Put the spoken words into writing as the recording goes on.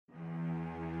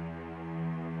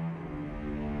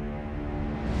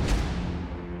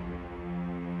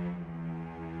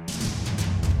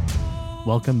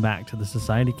Welcome back to the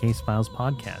Society Case Files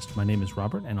podcast. My name is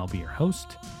Robert, and I'll be your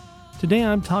host. Today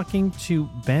I'm talking to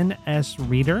Ben S.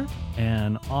 Reeder,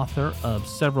 an author of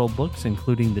several books,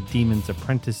 including the Demon's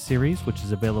Apprentice series, which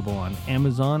is available on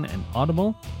Amazon and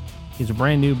Audible. He has a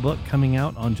brand new book coming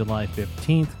out on July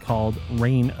 15th called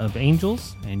Reign of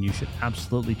Angels, and you should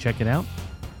absolutely check it out.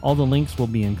 All the links will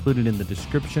be included in the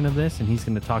description of this, and he's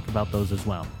going to talk about those as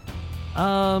well.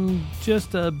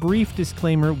 Just a brief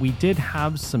disclaimer, we did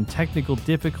have some technical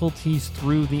difficulties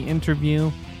through the interview,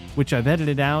 which I've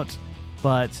edited out,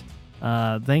 but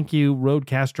thank you,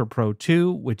 Rodecaster Pro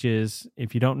 2, which is,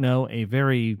 if you don't know, a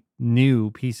very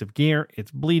new piece of gear.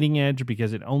 It's bleeding edge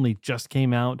because it only just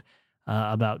came out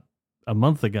about a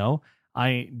month ago.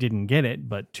 I didn't get it,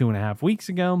 but 2.5 weeks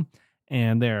ago,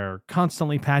 and they're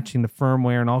constantly patching the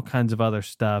firmware and all kinds of other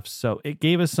stuff, so it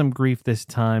gave us some grief this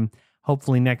time.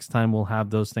 Hopefully next time we'll have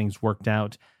those things worked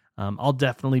out. I'll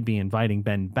definitely be inviting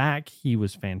Ben back. He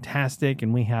was fantastic,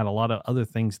 and we had a lot of other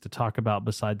things to talk about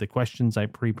beside the questions I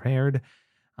prepared.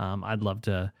 I'd love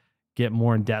to get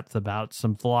more in depth about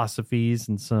some philosophies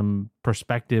and some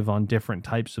perspective on different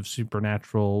types of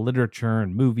supernatural literature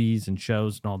and movies and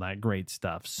shows and all that great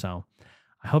stuff. So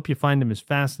I hope you find him as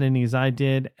fascinating as I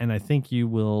did, and I think you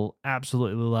will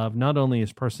absolutely love not only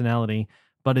his personality,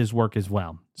 but his work as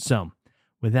well. So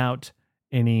without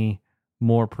any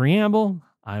more preamble,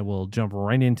 I will jump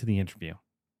right into the interview.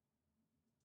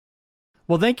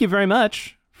 Well, thank you very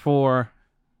much for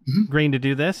agreeing to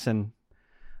do this, and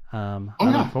I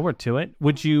look forward to it.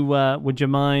 Would you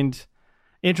mind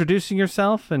introducing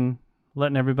yourself and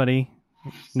letting everybody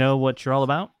know what you're all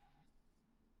about?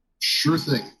 Sure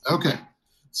thing. Okay.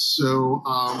 So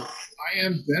I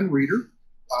am Ben Reeder,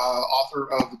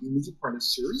 author of the Demon's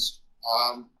Apprentice series.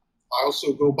 I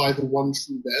also go by the One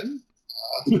True Ben.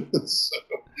 It's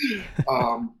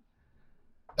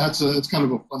kind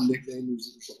of a fun nickname.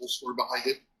 There's a whole story behind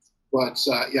it. But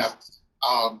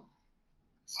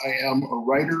I am a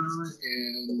writer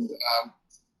and a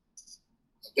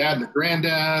dad and a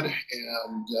granddad.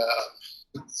 And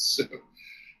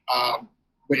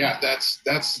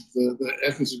that's the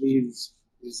essence of me is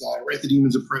I write the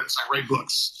Demon's Apprentice. I write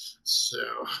books. So.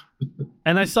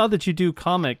 And I saw that you do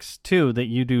comics too, that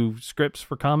you do scripts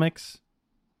for comics.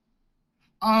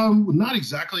 Not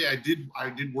exactly. I did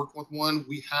work with one.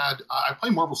 We had I play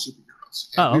Marvel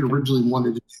superheroes. And we'd originally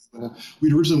wanted to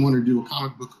do a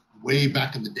comic book way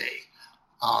back in the day,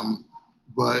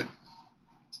 but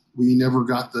we never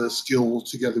got the skill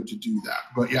together to do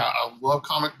that. But yeah, I love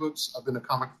comic books. I've been a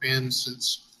comic fan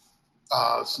since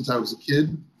I was a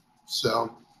kid.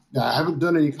 So yeah, I haven't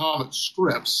done any comic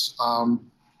scripts.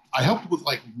 I helped with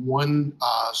like one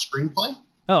screenplay.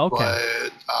 Oh, okay.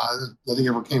 But nothing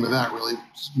ever came of that really.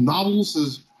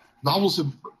 Novels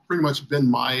have pretty much been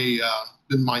my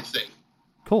thing.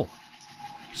 Cool.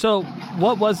 So,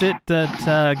 what was it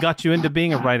that got you into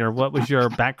being a writer? What was your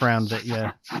background that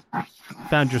you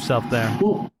found yourself there?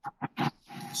 Well,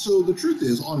 so the truth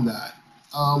is on that,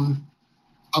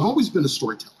 I've always been a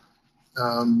storyteller.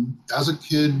 As a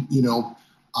kid,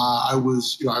 I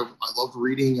loved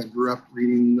reading. I grew up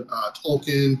reading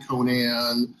Tolkien,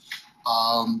 Conan.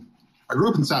 I grew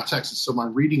up in South Texas, so my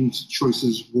reading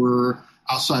choices were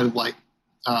outside of like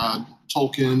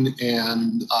Tolkien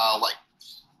and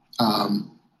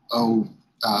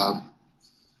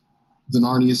the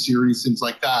Narnia series, things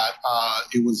like that.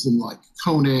 It was in like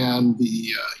Conan,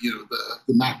 the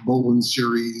Mac Bolan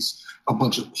series, a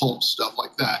bunch of pulp stuff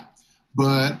like that.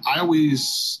 But I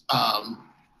always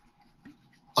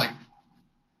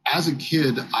as a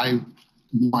kid,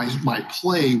 my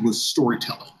play was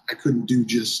storytelling. I couldn't do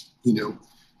just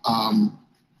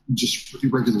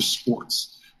regular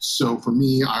sports. So for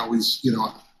me, I always,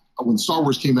 when Star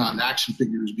Wars came out and action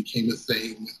figures became a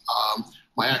thing,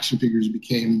 my action figures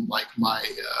became like my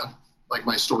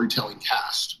storytelling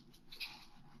cast.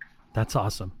 That's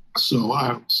awesome. So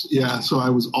I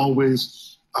was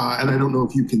always, and I don't know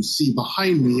if you can see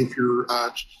behind me if you're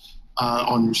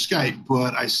on your Skype,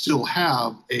 but I still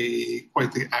have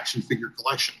quite the action figure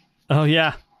collection. Oh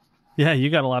yeah. Yeah, you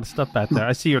got a lot of stuff back there.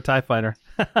 I see your TIE Fighter.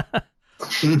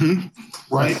 Mm-hmm.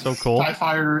 Right. That's so cool. TIE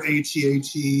Fighter,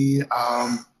 AT-AT,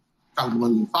 got a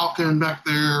Millennium Falcon back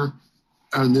there.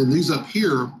 And then these up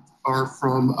here are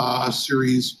from a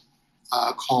series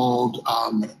called,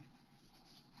 I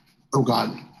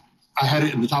had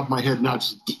it in the top of my head, now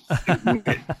it's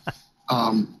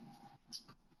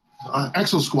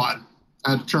Exo Squad.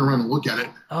 I had to turn around and look at it.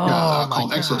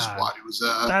 Called Exo Squad. It was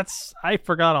I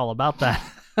forgot all about that.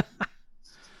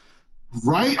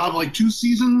 Right? On like 2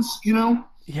 seasons,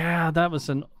 Yeah, I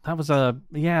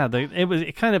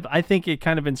think it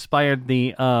kind of inspired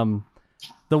the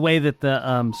the way that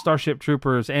the Starship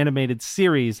Troopers animated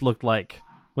series looked like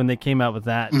when they came out with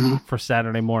that for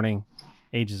Saturday morning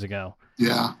ages ago.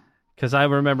 Yeah. Because I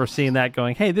remember seeing that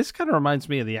going, hey, this kind of reminds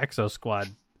me of the Exo Squad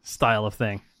style of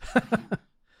thing.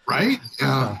 Right?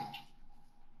 Yeah.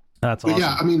 That's awesome. But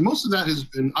yeah, I mean, most of that has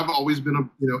been, I've always been,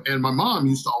 and my mom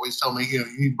used to always tell me, you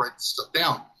need to write this stuff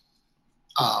down.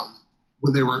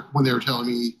 When they were telling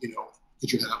me, get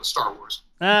your head out of Star Wars.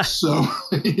 So,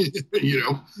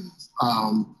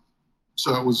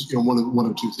 so it was, one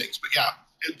of two things. But yeah,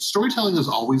 storytelling has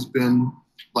always been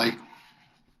like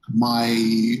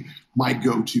my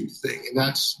go-to thing, and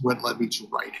that's what led me to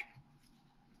writing.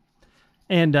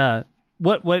 And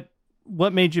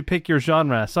what made you pick your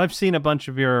genre? So I've seen a bunch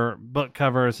of your book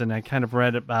covers, and I kind of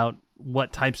read about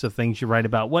what types of things you write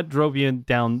about. What drove you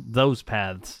down those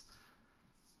paths?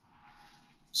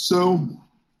 So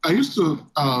I used to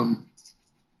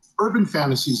urban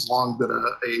fantasy's long been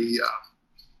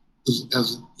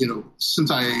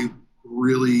since I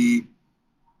really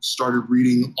started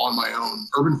reading on my own,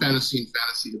 urban fantasy and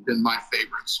fantasy have been my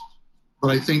favorites.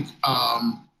 But I think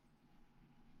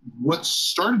what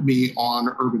started me on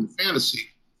urban fantasy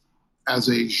as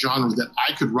a genre that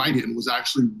I could write in was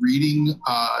actually reading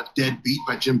Dead Beat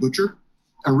by Jim Butcher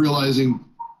and realizing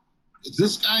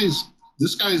this guy's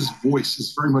voice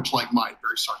is very much like mine,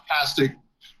 very sarcastic,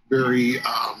 very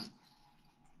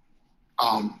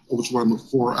what's what I'm looking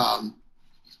for,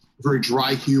 very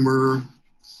dry humor,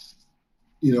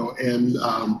 and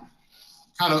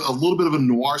kind of a little bit of a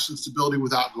noir sensibility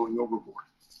without going overboard.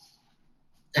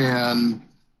 And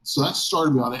so that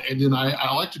started me on it. And then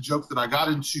I like to joke that I got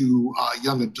into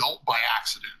young adult by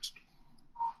accident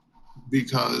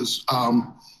because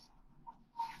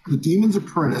The Demon's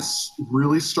Apprentice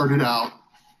really started out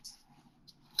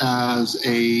as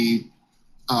a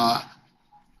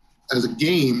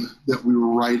game that we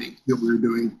were writing, that we were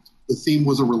doing. The theme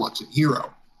was a reluctant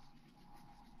hero.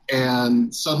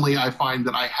 And suddenly I find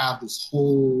that I have this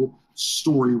whole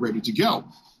story ready to go.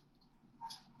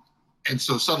 And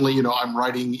so suddenly, I'm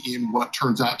writing in what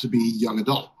turns out to be young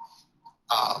adult.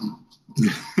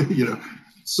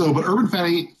 So, but urban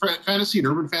fantasy and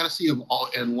urban fantasy and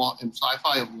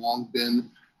sci-fi have long been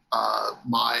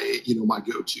my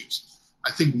go-tos.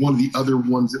 I think one of the other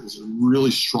ones that was a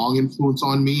really strong influence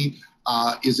on me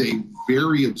is a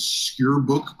very obscure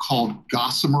book called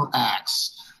Gossamer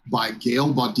Axe by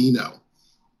Gail Bodino.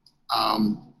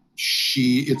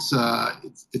 It's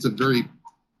a very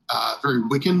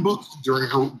Wiccan book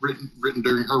written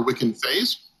during her Wiccan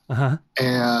phase,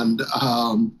 and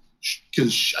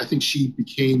because I think she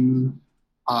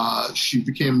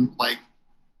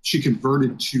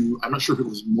converted to, I'm not sure if it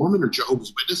was Mormon or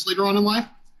Jehovah's Witness later on in life,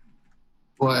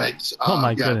 but oh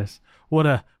my goodness, what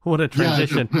a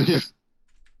transition! Yeah.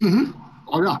 Mm-hmm.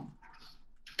 Oh yeah,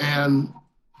 and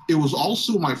it was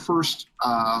also my first.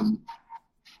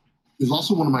 It was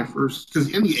also one of my first, because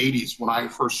in the 80s when I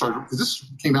first started, because this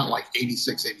came out like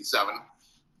 86, 87,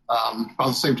 about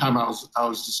the same time I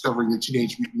was discovering the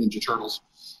Teenage Mutant Ninja Turtles.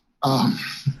 And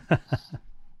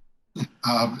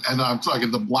I'm talking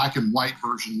the black and white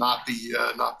version, not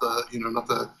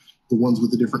the ones with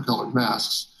the different colored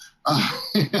masks.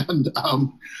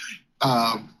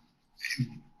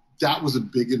 That was a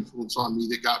big influence on me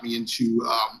that got me into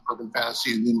urban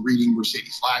fantasy, and then reading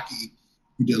Mercedes Lackey,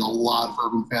 who did a lot of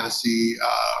urban fantasy,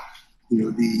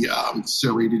 the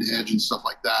Serrated Edge and stuff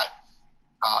like that.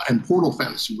 And Portal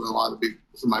Fantasy were some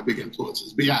of my big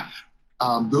influences. But yeah,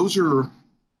 those are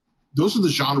the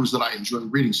genres that I enjoy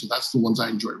reading. So that's the ones I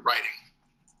enjoy writing.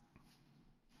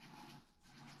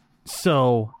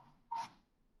 So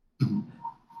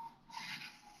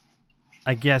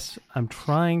I guess I'm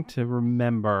trying to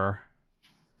remember.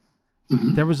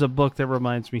 There was a book that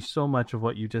reminds me so much of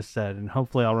what you just said, and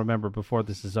hopefully I'll remember before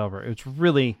this is over. It's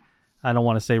really, I don't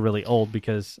want to say really old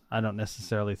because I don't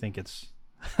necessarily think it's,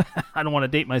 I don't want to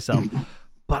date myself,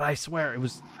 but I swear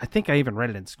I think I even read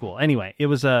it in school. Anyway, it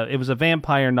was a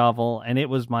vampire novel, and it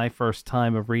was my first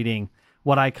time of reading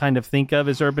what I kind of think of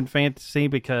as urban fantasy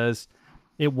because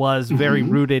it was very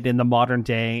rooted in the modern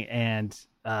day, and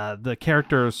the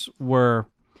characters were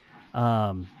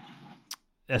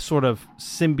a sort of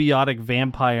symbiotic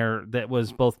vampire that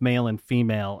was both male and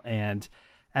female. And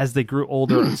as they grew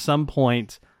older, at some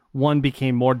point, one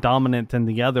became more dominant than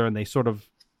the other, and they sort of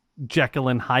Jekyll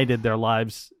and Hyded their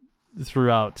lives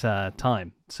throughout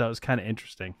time. So it was kind of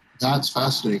interesting. That's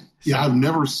fascinating. Yeah, I've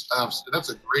never. That's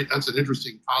an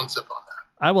interesting concept on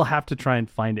that. I will have to try and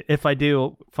find it. If I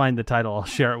do find the title, I'll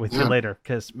share it with you later.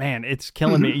 Because man, it's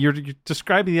killing me. You're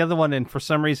describing the other one, and for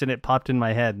some reason, it popped in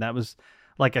my head, and that was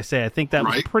like I say, I think that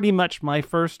was pretty much my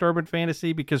first urban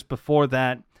fantasy, because before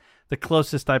that, the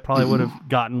closest I probably would have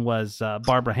gotten was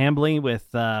Barbara Hambly with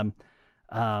her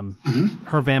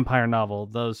vampire novel,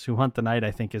 Those Who Hunt the Night,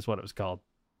 I think is what it was called,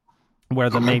 where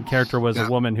the main character was a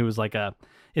woman who was like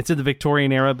it's in the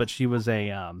Victorian era, but she was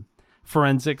a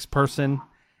forensics person,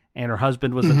 and her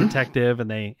husband was a detective, and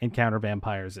they encounter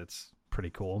vampires. It's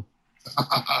pretty cool.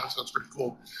 Sounds pretty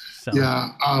cool. So. Yeah.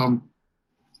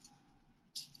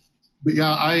 But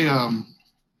yeah,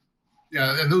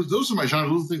 and those are my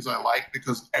genres. Those are things I like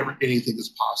because anything is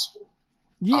possible.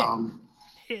 Yeah.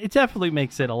 It definitely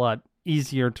makes it a lot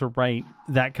easier to write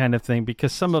that kind of thing,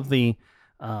 because some of the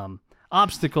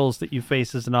obstacles that you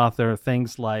face as an author,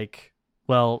 things like,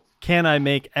 well, can I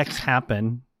make X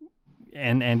happen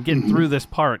and get through this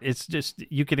part? It's just,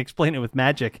 you can explain it with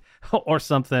magic or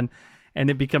something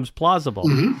and it becomes plausible.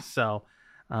 So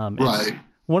it's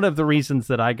one of the reasons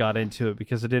that I got into it,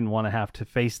 because I didn't want to have to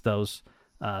face those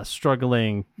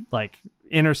struggling like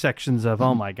intersections of,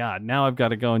 oh my God, now I've got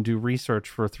to go and do research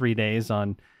for 3 days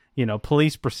on,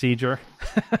 police procedure.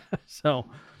 So,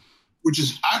 which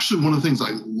is actually one of the things I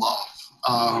love.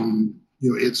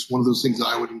 It's one of those things that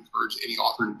I would encourage any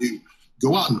author to do.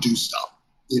 Go out and do stuff,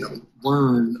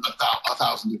 learn a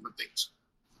thousand different things.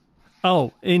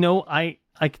 Oh, I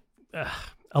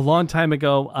a long time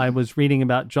ago, I was reading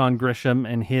about John Grisham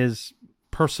and his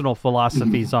personal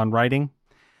philosophies on writing,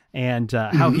 and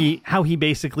how he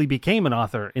basically became an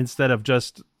author instead of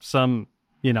just some,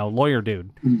 lawyer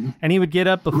dude. And he would get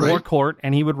up before court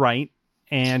and he would write,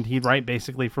 and he'd write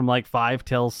basically from like 5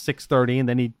 till 6:30, and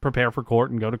then he'd prepare for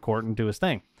court and go to court and do his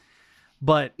thing.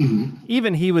 But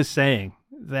even he was saying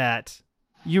that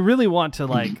you really want to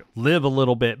like live a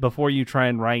little bit before you try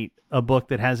and write a book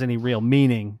that has any real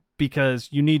meaning, because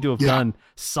you need to have done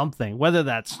something, whether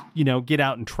that's, get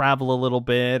out and travel a little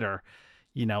bit, or,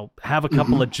 have a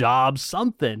couple of jobs,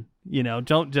 something,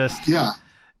 don't just,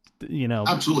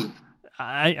 absolutely.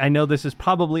 I know this is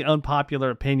probably unpopular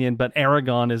opinion, but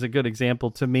Aragon is a good example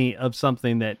to me of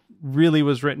something that really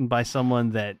was written by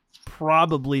someone that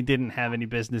probably didn't have any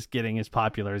business getting as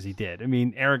popular as he did. I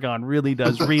mean, Aragon really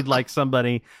does read like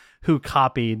somebody who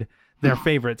copied their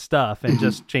favorite stuff and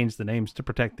just changed the names to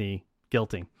protect the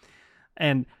guilty.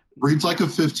 And reads like a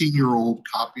 15-year-old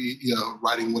copy,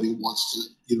 writing what he wants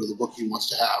to, the book he wants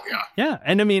to have. Yeah. Yeah.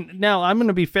 And I mean, now I'm going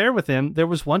to be fair with him. There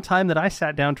was one time that I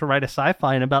sat down to write a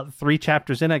sci-fi, and about 3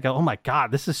 chapters in, I go, oh my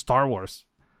God, this is Star Wars.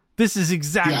 This is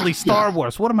exactly Star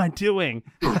Wars. What am I doing?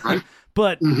 Right.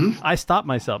 But I stopped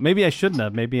myself. Maybe I shouldn't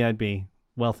have. Maybe I'd be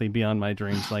wealthy beyond my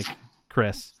dreams like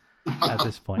Chris at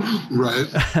this point. Right.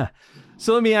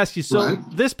 So let me ask you,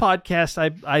 this podcast,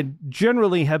 I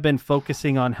generally have been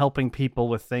focusing on helping people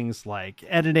with things like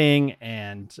editing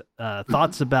and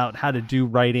thoughts about how to do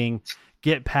writing,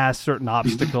 get past certain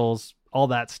obstacles, all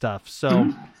that stuff.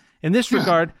 So in this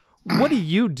regard, what do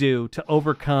you do to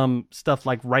overcome stuff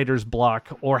like writer's block,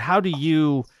 or how do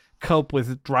you cope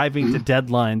with driving to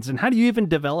deadlines, and how do you even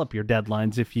develop your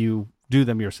deadlines if you do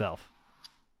them yourself?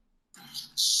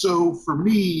 So for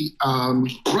me,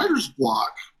 writer's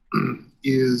block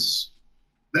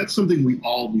that's something we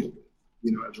all deal with,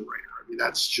 as a writer. I mean,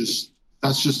 that's just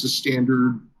a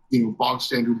standard, bog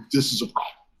standard. This is a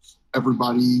problem.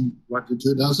 Everybody runs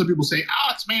into it. Now, some people say,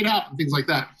 it's made up and things like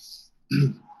that.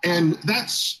 And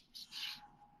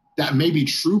that may be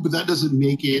true, but that doesn't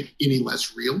make it any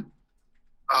less real. And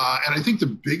I think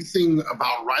the big thing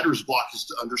about writer's block is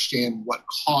to understand what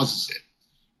causes it.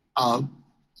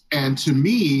 And to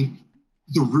me,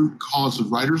 the root cause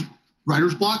of writer's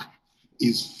block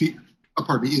is fear.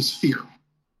 Is fear.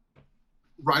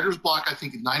 Writer's block, I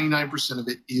think 99% of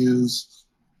it is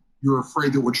you're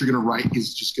afraid that what you're going to write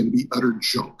is just going to be utter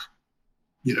junk,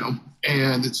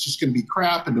 and it's just going to be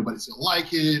crap and nobody's going to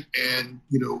like it. And,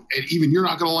 and even you're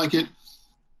not going to like it.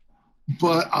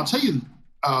 But I'll tell you,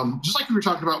 just like we were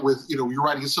talking about with, you're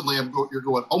writing and suddenly you're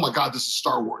going, oh my God, this is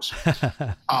Star Wars.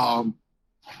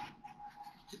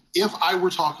 If I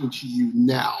were talking to you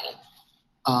now,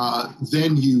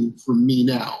 then you, from me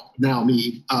now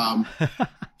me,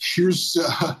 here's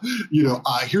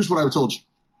what I would told you.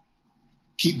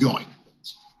 Keep going.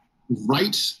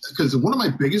 Write, because one of my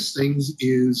biggest things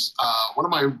is, one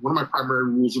of my primary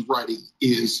rules of writing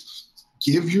is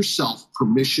give yourself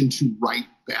permission to write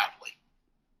badly.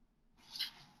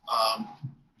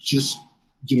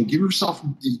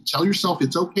 Tell yourself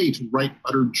it's okay to write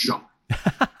utter junk.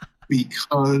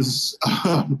 Because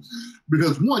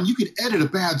one, you can edit a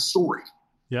bad story.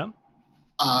 Yeah.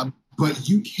 But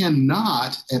you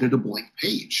cannot edit a blank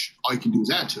page. All you can do is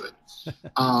add to it.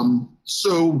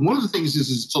 So one of the things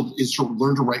is to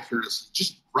learn to write fearlessly.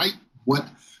 Just write what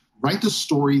write the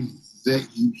story that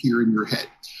you hear in your head.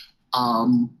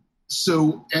 And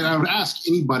I would ask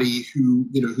anybody who,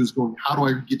 who's going, how do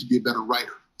I get to be a better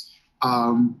writer?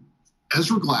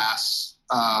 Ezra Glass,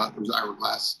 Ira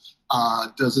Glass,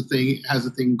 has a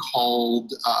thing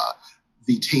called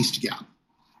the taste gap.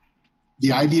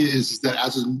 The idea is that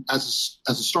as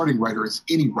a starting writer, as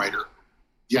any writer,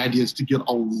 the idea is to get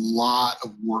a lot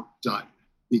of work done,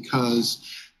 because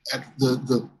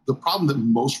the problem that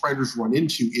most writers run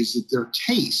into is that their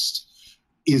taste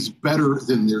is better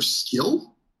than their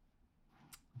skill,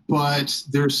 but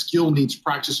their skill needs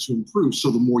practice to improve.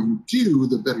 So the more you do,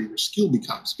 the better your skill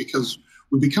becomes, because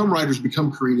we become writers,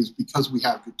 become creatives because we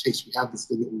have good taste. We have this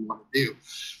thing that we want to do.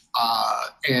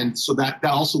 And so that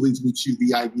also leads me to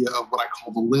the idea of what I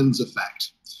call the lens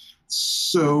effect.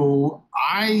 So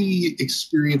I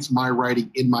experience my writing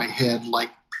in my head like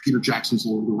Peter Jackson's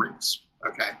Lord of the Rings.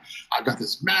 Okay. I've got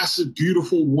this massive,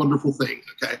 beautiful, wonderful thing.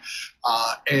 Okay.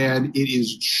 And it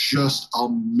is just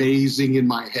amazing in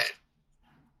my head.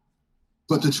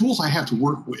 But the tools I have to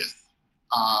work with,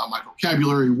 my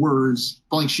vocabulary, words,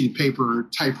 blank sheet of paper,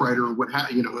 typewriter,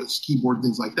 keyboard,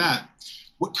 things like that,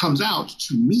 what comes out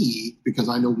to me, because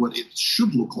I know what it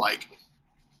should look like,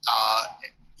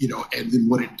 and then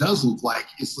what it does look like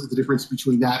is the difference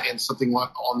between that and something like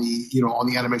on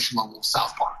the animation level of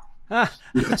South Park.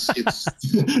 It's it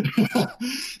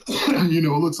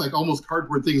looks like almost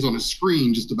cardboard things on a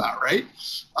screen, just about, right?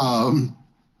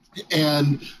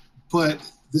 But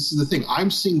this is the thing.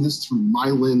 I'm seeing this through my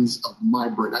lens of my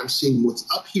brain. I'm seeing what's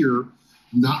up here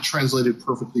not translated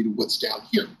perfectly to what's down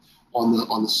here on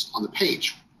the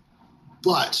page.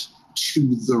 But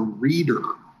to the reader,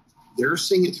 they're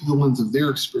seeing it through the lens of their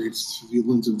experience, through the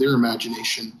lens of their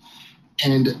imagination,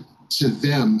 and to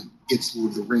them, it's Lord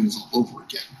of the Rings all over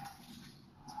again.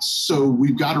 So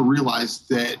we've got to realize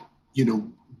that,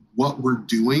 what we're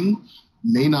doing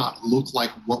may not look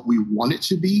like what we want it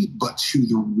to be, but to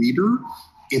the reader,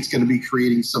 it's going to be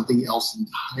creating something else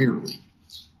entirely.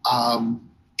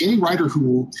 Any writer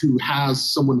who has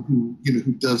someone who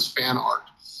does fan art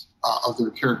of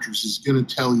their characters is going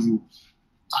to tell you,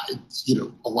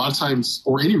 a lot of times,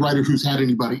 or any writer who's had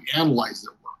anybody analyze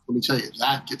their work, let me tell you,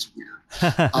 that gets weird.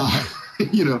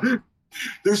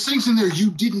 There's things in there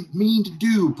you didn't mean to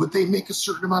do, but they make a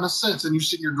certain amount of sense. And you're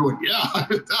sitting here going, yeah, I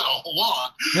did that a whole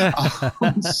lot.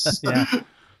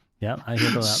 Yeah, I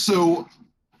hear that. So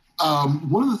that's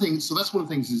one of the things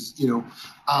is,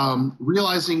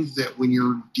 realizing that when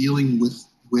you're dealing with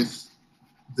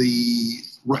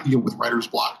writer's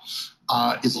block,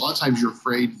 is a lot of times you're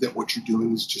afraid that what you're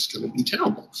doing is just going to be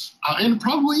terrible. And it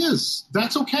probably is.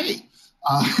 That's okay.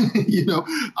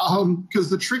 Because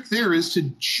the trick there is to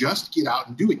just get out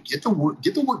and do it. Get the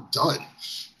work done.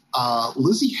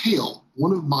 Lizzie Hale,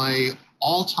 one of my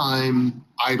all-time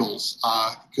idols,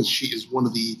 because she is one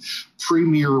of the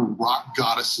premier rock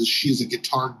goddesses. She is a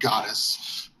guitar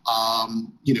goddess,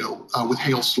 with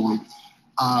Hailstorm.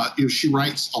 She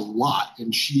writes a lot,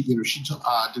 and she did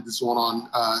this one on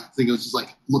thing. It was just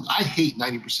like, look, I hate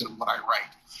 90% of what I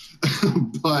write,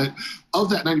 but of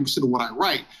that 90% of what I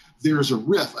write, there's a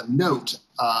riff, a note,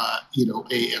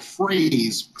 a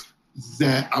phrase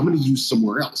that I'm going to use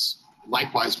somewhere else.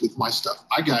 Likewise with my stuff,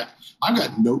 I've got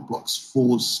notebooks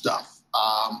full of stuff.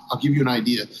 I'll give you an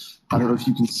idea. I don't know if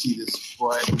you can see this,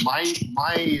 but I'm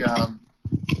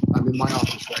in my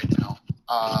office right now.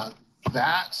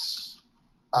 That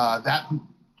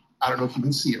I don't know if you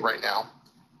can see it right now.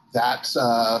 That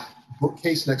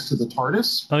bookcase next to the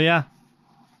TARDIS. Oh yeah.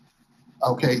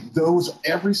 Okay,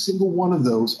 every single one of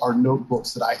those are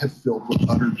notebooks that I have filled with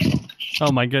utter junk.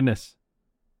 Oh my goodness!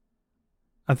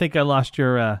 I think I lost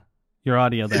your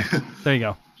audio there. There you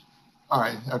go. All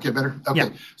right. Okay. Better. Okay. Yeah.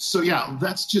 So yeah,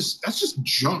 that's just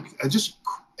junk. Just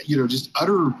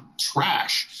utter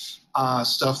trash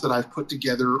stuff that I've put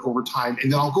together over time,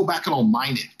 and then I'll go back and I'll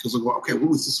mine it, because I'll go, okay, what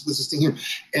was this thing here?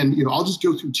 And I'll just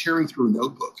go through tearing through a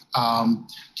notebook.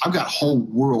 I've got whole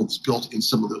worlds built in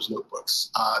some of those notebooks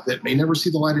that may never see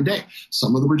the light of day.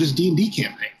 Some of them are just D&D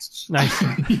campaigns. Nice.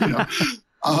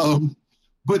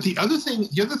 But the other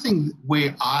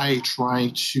way I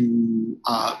try to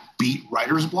beat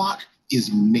writer's block is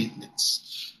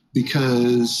maintenance,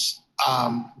 because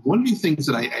one of the things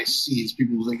that I see is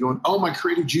people going, oh, my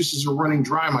creative juices are running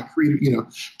dry. My creative,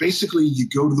 basically you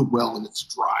go to the well and it's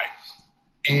dry.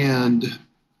 And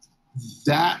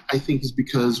that, I think, is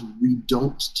because we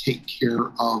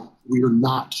are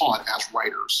not taught as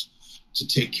writers to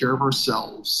take care of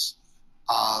ourselves,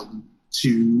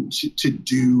 to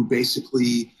do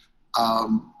basically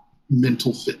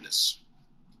mental fitness.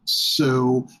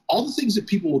 So all the things that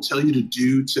people will tell you to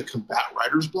do to combat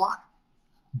writer's block,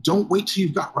 don't wait till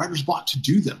you've got writer's block to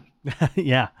do them.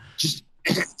 Yeah. Just,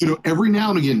 every now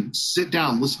and again, sit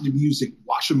down, listen to music,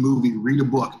 watch a movie, read a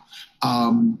book,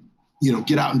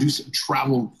 get out and do some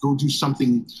travel, go do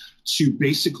something to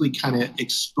basically kind of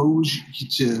expose you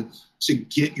to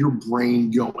get your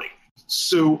brain going.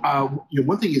 So,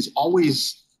 one thing is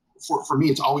always, for me,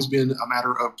 it's always been a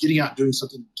matter of getting out, doing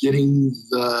something, getting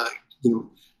the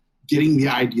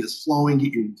ideas flowing,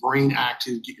 get your brain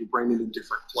active, get your brain in a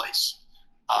different place.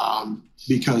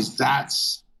 Because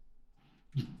that's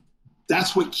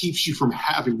what keeps you from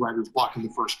having writer's block in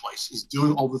the first place, is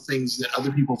doing all the things that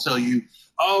other people tell you,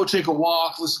 oh, take a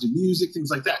walk, listen to music, things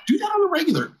like that. Do that on a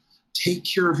regular. Take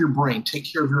care of your brain, take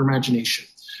care of your imagination.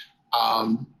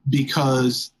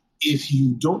 Because if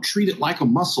you don't treat it like a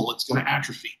muscle, it's going to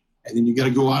atrophy. And then you got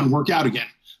to go out and work out again,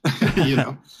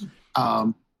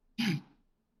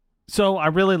 So I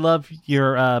really love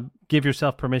your give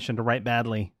yourself permission to write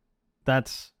badly.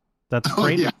 That's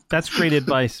great. Yeah. That's great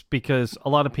advice, because a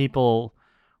lot of people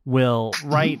will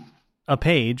write a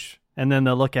page and then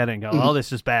they'll look at it and go, oh,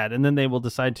 this is bad. And then they will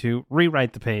decide to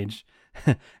rewrite the page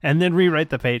and then rewrite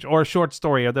the page, or a short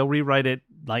story, or they'll rewrite it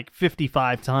like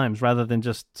 55 times rather than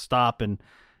just stop and,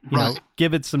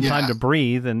 give it some time to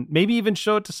breathe, and maybe even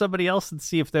show it to somebody else and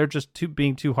see if they're just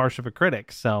being too harsh of a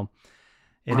critic. So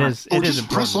it is important.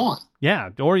 Press on.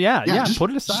 Yeah. Or just put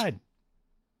it aside.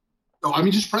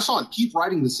 Just press on. Keep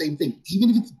writing the same thing, even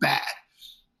if it's bad.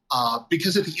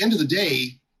 Because at the end of the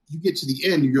day, you get to the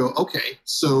end, you go, okay,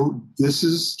 so this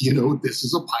is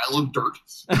a pile of dirt.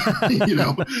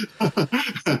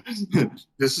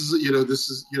 This is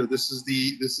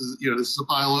a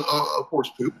pile of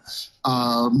horse poop.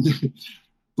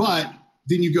 But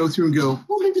then you go through and go,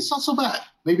 well, maybe it's not so bad.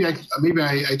 Maybe I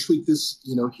tweak this,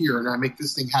 here, and I make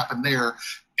this thing happen there.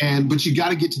 But you got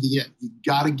to get to the end. You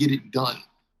got to get it done.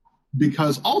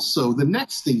 Because also the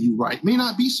next thing you write may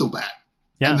not be so bad.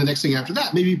 Yeah. And the next thing after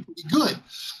that may be pretty good.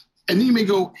 And then you may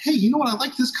go, hey, you know what? I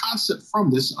like this concept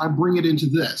from this. I bring it into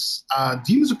this.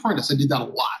 Demon's Apprentice, I did that a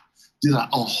lot. Did that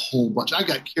a whole bunch. I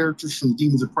got characters from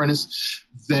Demon's Apprentice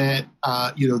that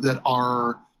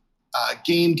are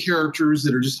game characters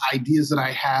that are just ideas that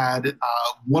I had.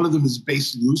 One of them is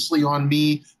based loosely on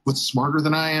me, but smarter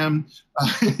than I am.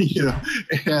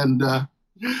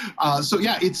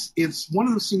 It's one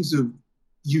of those things of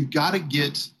you've got to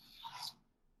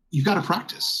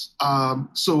practice.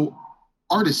 So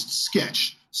artists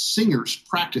sketch, singers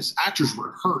practice, actors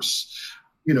rehearse,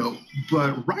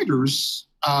 but writers,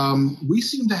 we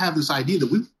seem to have this idea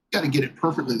that we've got to get it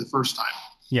perfectly the first time.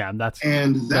 Yeah, that's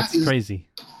crazy.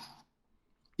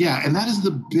 Yeah, and that is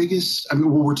the biggest.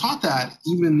 We're taught that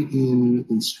even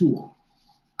in school.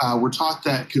 We're taught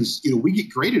that because we get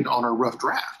graded on our rough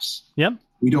drafts. Yep.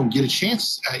 We don't get a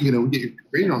chance. We get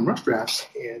graded on rough drafts,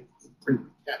 and bring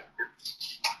the cat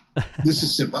up here. This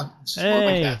is Simba. This is one of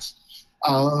my cats.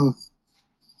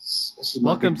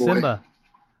 Welcome, Simba.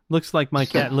 Looks like my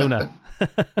cat Luna.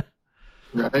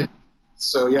 Right.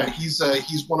 So yeah, he's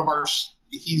one of our.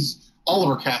 All of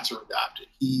our cats are adopted.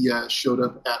 He showed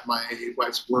up at my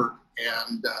wife's work,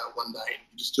 and one night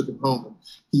we just took him home, and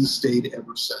he's stayed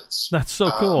ever since. That's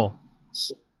so cool.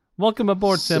 Welcome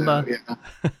aboard, Simba.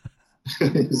 Yeah.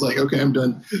 He's like, okay, I'm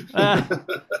done.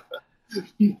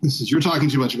 You're talking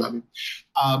too much about me.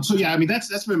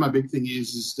 That's been my big thing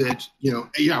is that,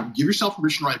 give yourself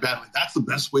permission to write badly. That's the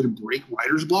best way to break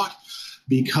writer's block,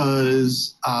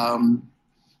 because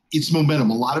it's momentum.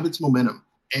 A lot of it's momentum.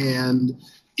 And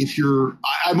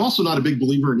I'm also not a big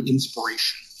believer in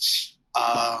inspiration,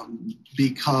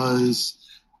 because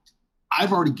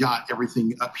I've already got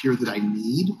everything up here that I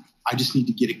need. I just need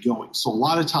to get it going. So a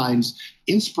lot of times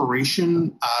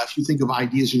inspiration, if you think of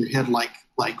ideas in your head like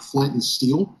flint and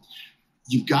steel,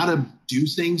 you've got to do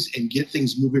things and get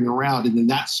things moving around. And then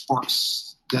that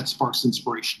sparks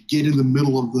inspiration. Get in the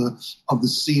middle of the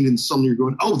scene, and suddenly you're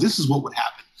going, oh, this is what would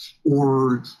happen.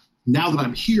 Or now that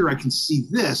I'm here, I can see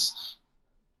this.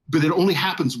 But it only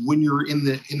happens when you're in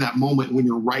that moment, when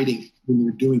you're writing, when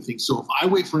you're doing things. So if I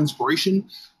wait for inspiration,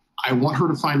 I want her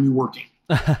to find me working.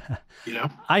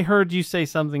 I heard you say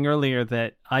something earlier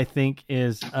that I think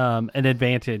is an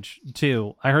advantage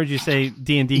too. I heard you say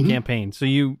D&D campaign. So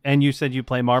you said you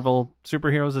play Marvel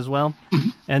superheroes as well,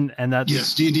 and that's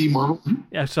yes, D&D Marvel.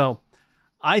 Yeah. So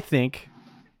I think,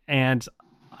 and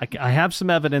I have some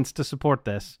evidence to support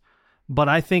this, but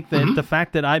I think that the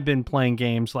fact that I've been playing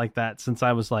games like that since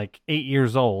I was like 8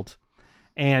 years old,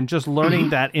 and just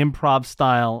learning that improv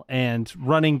style and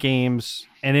running games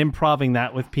and improving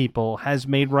that with people has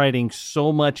made writing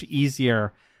so much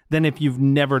easier than if you've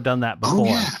never done that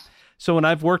before. So when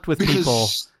I've worked with people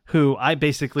who I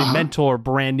basically mentor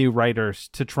brand new writers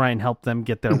to try and help them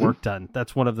get their work done.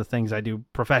 That's one of the things I do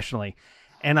professionally.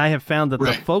 And I have found that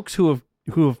the folks who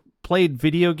have played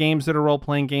video games that are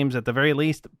role-playing games at the very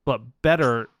least, but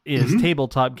better is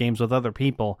tabletop games with other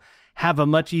people, have a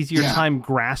much easier time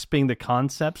grasping the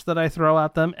concepts that I throw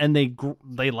at them, and they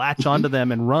latch onto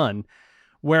them and run.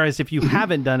 Whereas if you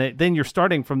haven't done it, then you're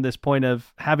starting from this point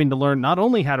of having to learn not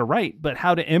only how to write, but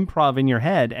how to improv in your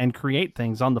head and create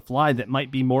things on the fly that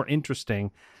might be more interesting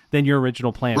than your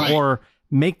original plan, or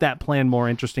make that plan more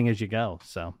interesting as you go.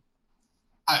 So,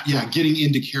 getting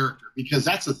into character, because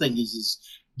that's the thing is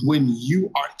when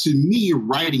you are, to me,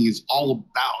 writing is all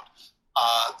about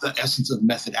the essence of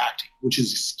method acting, which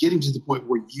is getting to the point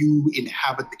where you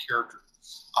inhabit the character.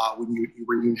 When you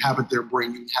inhabit their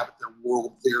brain, you inhabit their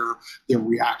world, their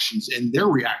reactions, and their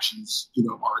reactions,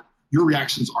 are your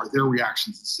reactions are their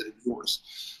reactions instead of yours.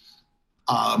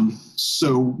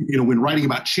 So, when writing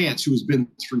about Chance, who has been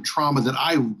through trauma that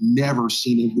I've never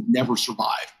seen and would never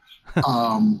survive, but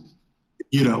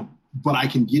I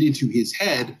can get into his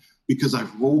head because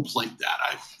I've role played that.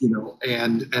 I've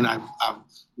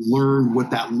learned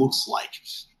what that looks like.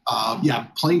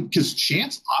 Playing, because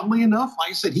Chance, oddly enough,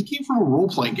 like I said, he came from a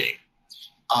role-playing game.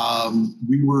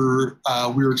 We were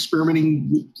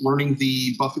experimenting with learning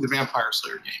the Buffy the Vampire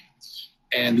Slayer game,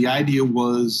 and the idea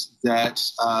was that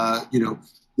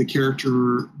the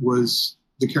characters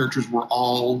were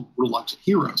all reluctant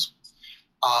heroes,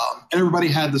 and everybody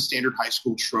had the standard high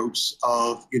school tropes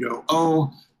of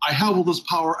I have all this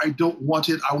power, I don't want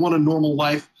it, I want a normal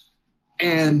life,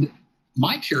 and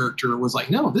my character was like,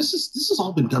 no, this has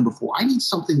all been done before. I need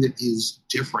something that is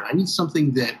different. I need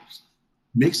something that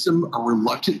makes them a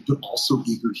reluctant but also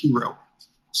eager hero.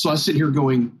 So I sit here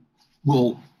going,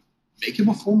 well, make him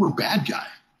a former bad guy.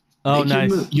 Oh,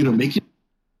 nice. Make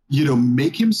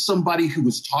him somebody who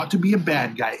was taught to be a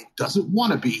bad guy, doesn't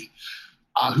want to be,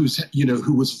 who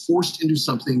was forced into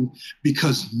something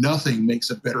because nothing makes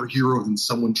a better hero than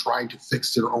someone trying to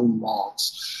fix their own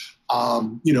wrongs.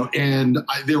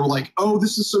 They were like, oh,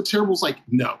 this is so terrible. It's like,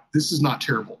 no, this is not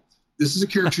terrible. This is a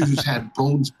character who's had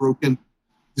bones broken.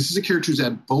 This is a character who's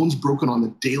had bones broken on a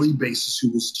daily basis,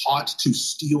 who was taught to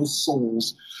steal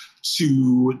souls,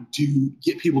 to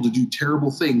get people to do terrible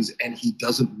things, and he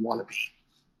doesn't want to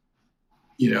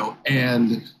be.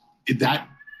 And that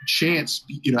Chance,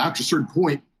 after a certain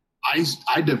point, I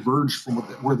diverged from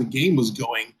where the game was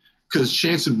going, because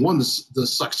Chance had won the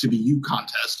Sucks to Be You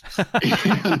contest.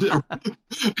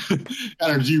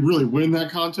 And do you really win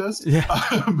that contest? Yeah.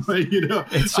 But,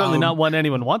 it's certainly not one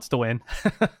anyone wants to win.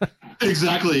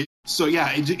 Exactly. So,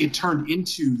 it turned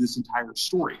into this entire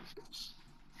story.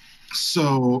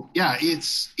 So,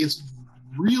 it's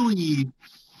really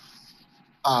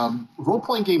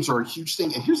role-playing games are a huge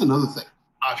thing. And here's another thing.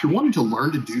 If you're wanting to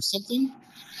learn to do something,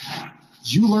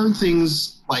 you learn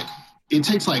things like it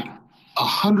takes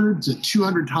 100 to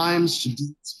 200 times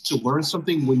to learn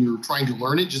something when you're trying to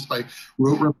learn it just by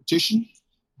rote repetition.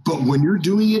 But when you're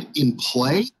doing it in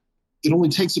play, it only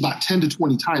takes about 10 to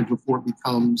 20 times before it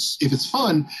becomes, if it's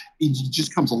fun, it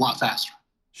just comes a lot faster.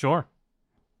 Sure.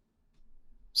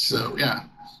 So, yeah.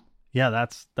 Yeah,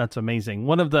 that's amazing.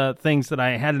 One of the things that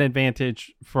I had an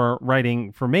advantage for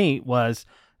writing for me was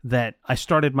that I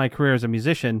started my career as a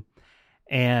musician,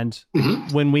 and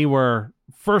when we were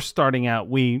first starting out,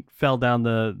 we fell down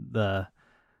the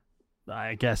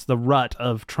rut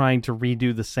of trying to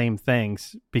redo the same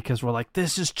things, because we're like,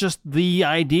 this is just the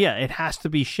idea. It has to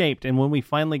be shaped. And when we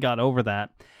finally got over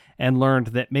that and learned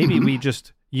that maybe we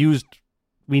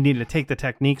needed to take the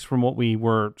techniques from what we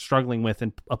were struggling with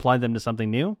and apply them to something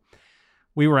new,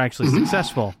 we were actually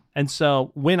successful. And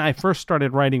so when I first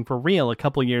started writing for real a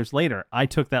couple years later, I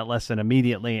took that lesson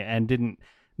immediately and didn't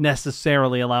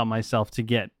necessarily allow myself to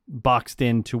get boxed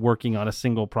into working on a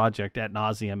single project ad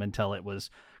nauseum until it was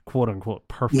quote unquote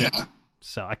perfect. Yeah.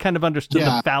 So I kind of understood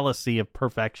the fallacy of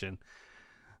perfection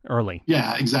early.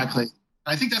 Yeah, exactly.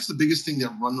 I think that's the biggest thing that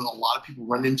a lot of people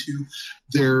run into.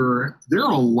 There are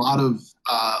a lot of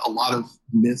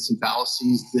myths and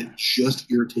fallacies that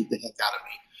just irritate the heck out of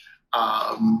me.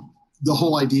 The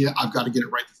whole idea, I've got to get it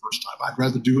right the first time. I'd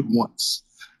rather do it once.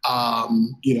 I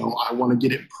want to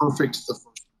get it perfect the first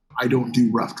time. I don't do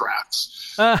rough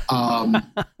drafts. I'm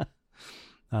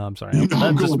sorry.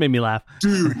 That just made me laugh.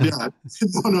 Dude, yeah.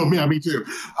 Me too.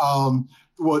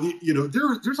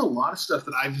 There's a lot of stuff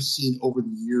that I've just seen over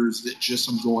the years that just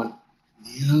I'm going,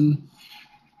 man,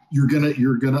 you're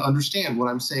gonna understand what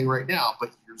I'm saying right now,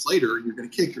 but years later you're gonna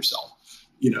kick yourself.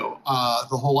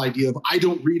 The whole idea of I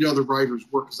don't read other writers'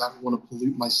 work because I don't want to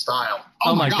pollute my style.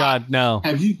 Oh my God, no.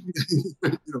 Have you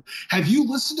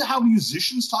listened to how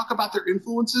musicians talk about their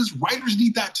influences? Writers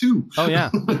need that too. Oh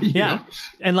yeah, yeah.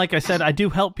 And like I said, I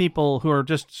do help people who are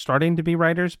just starting to be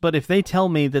writers. But if they tell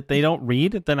me that they don't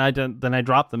read, then I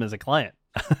drop them as a client.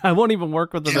 I won't even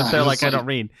work with them if they're like I don't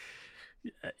read.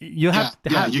 You have to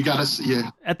have. You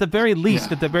gotta. At the very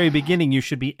least, at the very beginning, you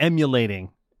should be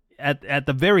emulating. At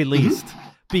the very least.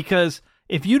 Because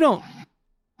if you don't,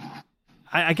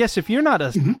 I guess if you're not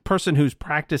a person who's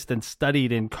practiced and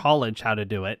studied in college how to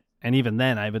do it, and even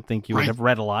then I would think you would have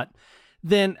read a lot,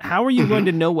 then how are you going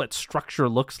to know what structure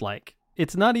looks like?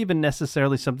 It's not even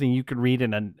necessarily something you could read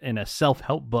in a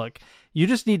self-help book. You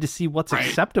just need to see what's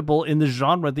acceptable in the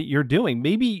genre that you're doing.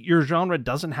 Maybe your genre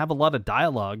doesn't have a lot of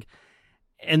dialogue,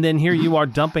 and then here you are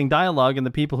dumping dialogue, and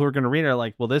the people who are going to read it are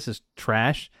like, well, this is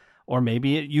trash. Or maybe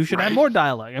you should have more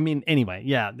dialogue. I mean, anyway,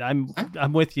 yeah,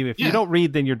 I'm with you. If you don't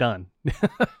read, then you're done.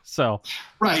 So,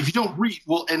 right. If you don't read,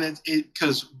 well, and it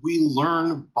because we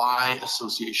learn by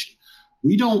association.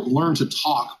 We don't learn to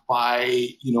talk by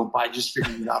just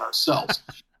figuring it out ourselves.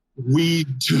 We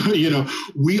do,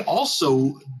 we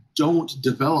also don't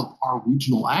develop our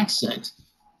regional accent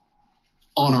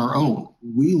on our own.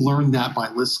 We learn that by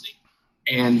listening,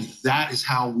 and that is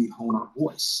how we hone our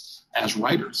voice as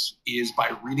writers, is by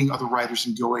reading other writers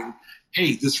and going,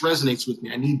 hey, this resonates with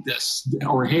me. I need this.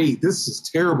 Or, hey, this is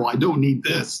terrible. I don't need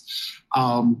this.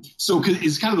 So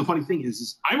it's kind of the funny thing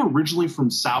is I'm originally from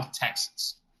South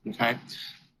Texas. Okay.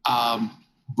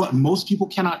 But most people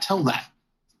cannot tell that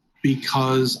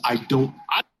because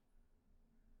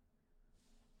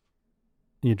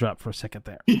You dropped for a second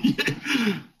there.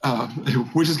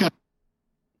 Which is kind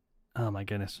of. Oh my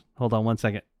goodness. Hold on one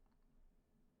second.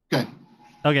 Okay.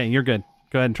 Okay, you're good.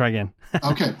 Go ahead and try again.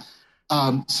 Okay.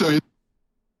 So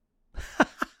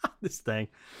this thing.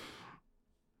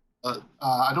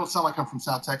 I don't sound like I'm from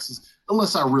South Texas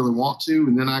unless I really want to,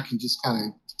 and then I can just kind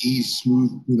of ease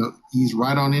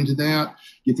right on into that,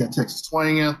 get that Texas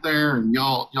twang out there, and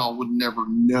y'all would never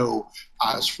know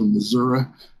I was from Missouri.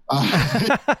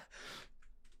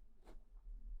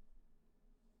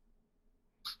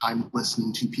 I'm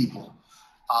listening to people.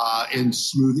 And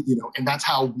smooth, and that's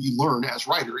how we learn as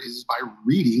writers is by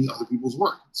reading other people's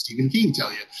work. Stephen King tell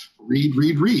you, read,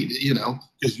 because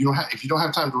if you don't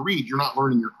have time to read, you're not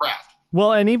learning your craft.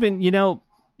 Well, and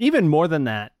even more than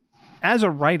that, as a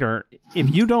writer,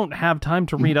 if you don't have time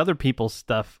to read other people's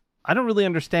stuff, I don't really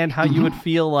understand how you would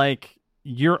feel like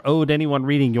you're owed anyone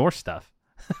reading your stuff.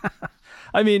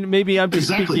 I mean, maybe I'm just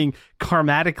speaking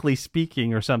karmatically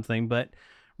speaking or something, but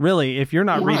really, if you're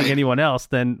not reading anyone else,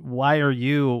 then why are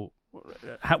you?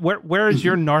 Where is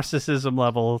your narcissism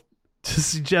level to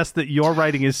suggest that your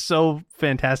writing is so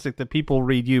fantastic that people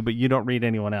read you, but you don't read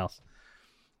anyone else?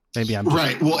 Maybe I'm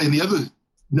right. Well, and the other,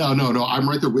 no, I'm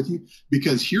right there with you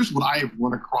because here's what I have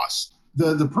run across: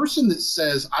 the person that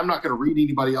says I'm not going to read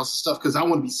anybody else's stuff because I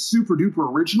want to be super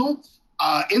duper original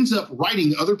ends up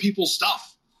writing other people's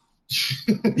stuff.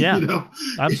 Yeah,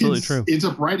 absolutely true. Ends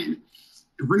up writing.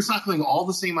 Recycling all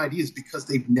the same ideas because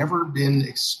they've never been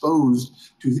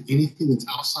exposed to anything that's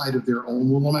outside of their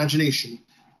own little imagination.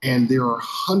 And there are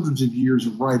hundreds of years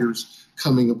of writers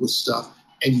coming up with stuff,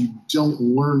 and you don't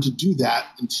learn to do that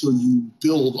until you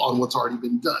build on what's already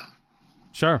been done.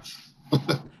 Sure.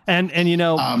 and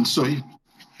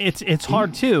it's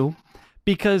hard too,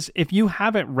 because if you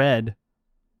haven't read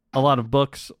a lot of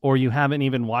books or you haven't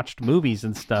even watched movies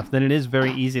and stuff, then it is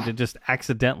very easy to just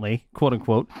accidentally, quote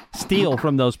unquote, steal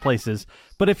from those places.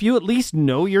 But if you at least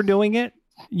know you're doing it,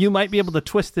 you might be able to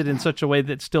twist it in such a way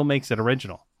that still makes it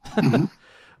original.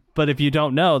 But if you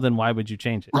don't know, then why would you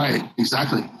change it? Right,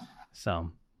 exactly.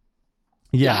 So,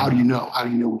 yeah. How do you know? How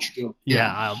do you know what you're doing?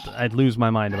 Yeah, I'd lose my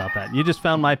mind about that. You just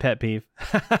found my pet peeve.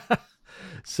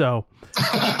 So.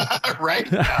 Right?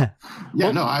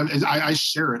 Yeah, no, I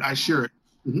share it.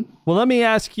 Mm-hmm. Well, let me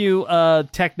ask you a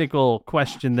technical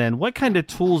question then. What kind of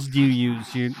tools do you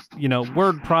use?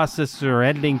 Word processor,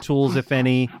 editing tools, if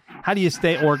any. How do you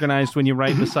stay organized when you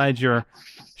write besides your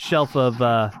shelf of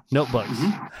notebooks?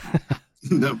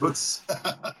 Notebooks.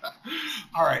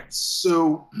 All right.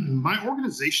 So my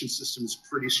organization system is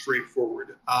pretty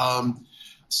straightforward.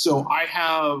 So I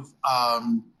have,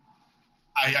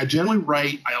 I generally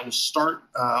write, I will start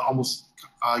almost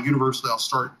universally, I'll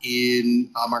start in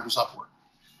Microsoft Word.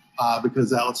 Because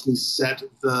that lets me set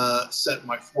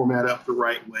my format up the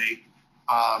right way,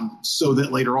 so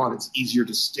that later on it's easier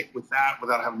to stick with that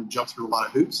without having to jump through a lot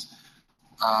of hoops.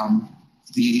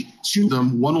 The two of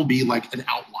them, one will be like an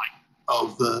outline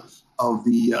of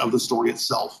the story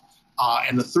itself,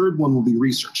 And the third one will be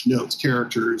research, notes,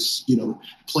 characters,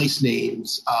 place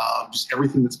names, just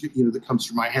everything that's, that comes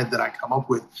through my head that I come up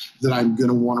with that I'm going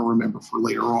to want to remember for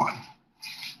later on.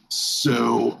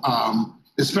 So,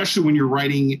 especially when you're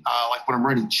writing, like when I'm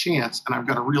writing Chance, and I've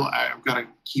got to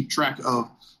keep track of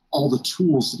all the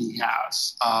tools that he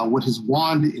has, what his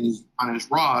wand on his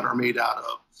rod are made out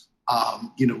of,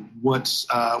 what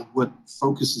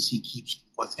focuses he keeps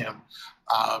with him,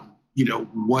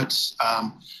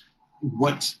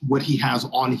 what he has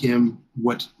on him,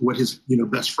 what his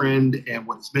best friend and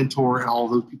what his mentor and all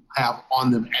those people have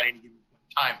on them at any given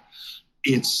time.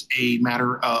 It's a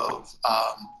matter of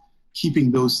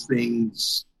keeping those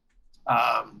things.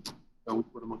 What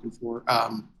I'm looking for.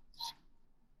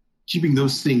 Keeping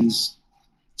those things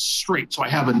straight. So I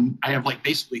have like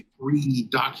basically 3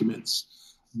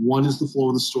 documents. One is the flow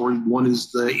of the story. One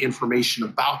is the information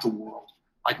about the world,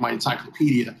 like my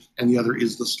encyclopedia, and the other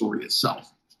is the story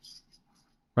itself.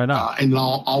 Right on. And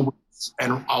I'll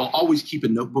always keep a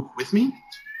notebook with me,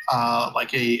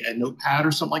 like a notepad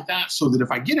or something like that, so that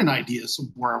if I get an idea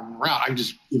somewhere around, I can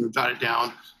just jot it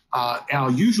down. And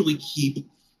I'll usually keep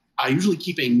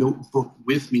a notebook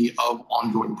with me of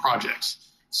ongoing projects.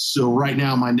 So right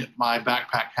now, my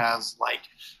backpack has like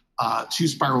 2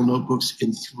 spiral notebooks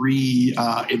and 3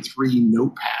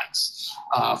 notepads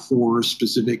for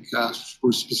specific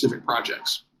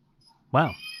projects.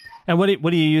 Wow! And what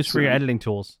do you use for your editing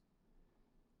tools?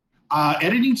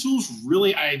 Editing tools,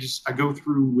 really, I go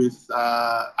through with.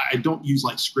 I don't use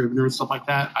like Scrivener and stuff like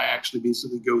that. I actually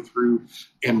basically go through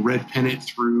and red pen it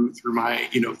through my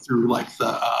through like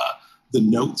the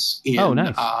notes in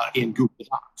in Google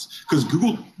Docs, because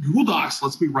Google Docs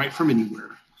lets me write from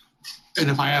anywhere, and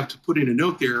if I have to put in a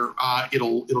note there,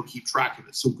 it'll keep track of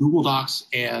it. So Google Docs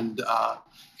and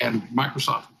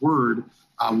Microsoft Word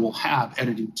will have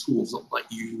editing tools that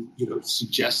let you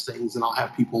suggest things, and I'll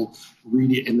have people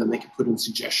read it, and then they can put in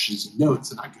suggestions and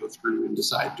notes, and I go through and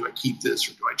decide, do I keep this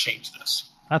or do I change this?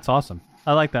 That's awesome.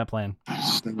 I like that plan.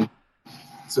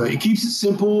 So it keeps it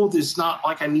simple. It's not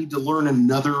like I need to learn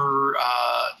another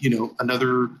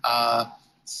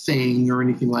thing or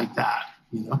anything like that.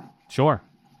 Sure.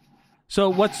 So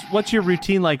what's your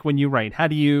routine like when you write? How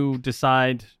do you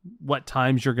decide what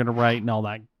times you're going to write and all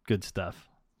that good stuff?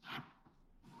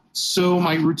 So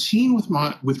my routine with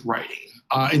writing,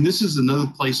 and this is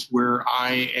another place where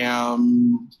I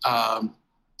am. I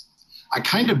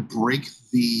kind of break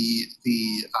the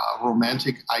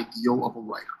romantic ideal of a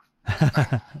writer.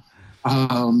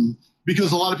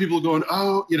 Because a lot of people are going,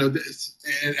 this,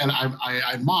 and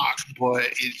I mock, but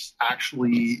it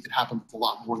happens a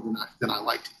lot more than I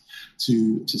like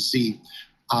to see.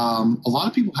 A lot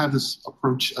of people have this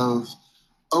approach of,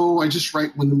 I just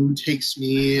write when the mood takes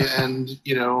me, and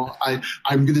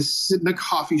I'm going to sit in a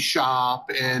coffee shop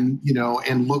and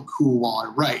look cool while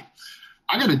I write.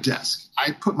 I got a desk.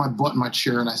 I put my butt in my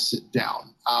chair and I sit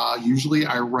down. Usually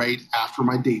I write after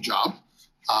my day job.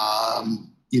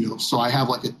 So I have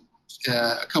like an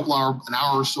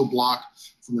hour or so block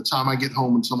from the time I get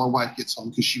home until my wife gets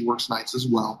home, because she works nights as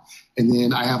well. And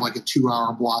then I have like a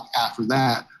 2-hour block after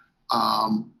that,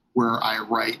 where I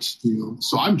write,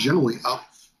 so I'm generally up.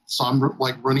 So I'm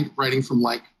like writing from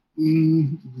like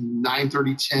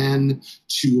 9:30, 10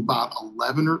 to about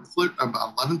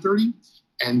 11:30.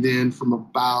 And then from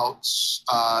about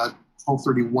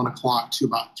 12:30, 1 o'clock to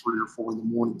about 3 or 4 in the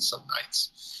morning some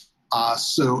nights.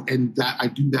 And I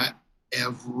do that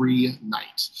every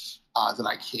night that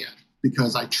I can,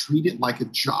 because I treat it like a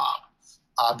job,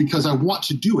 because I want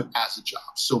to do it as a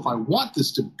job. So if I want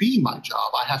this to be my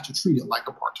job, I have to treat it like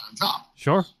a part-time job.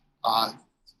 Sure.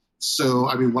 So,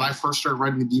 when I first started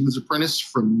writing The Demon's Apprentice,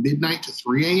 from midnight to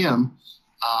 3 a.m.,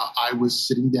 I was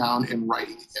sitting down and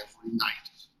writing every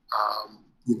night,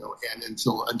 and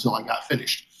until I got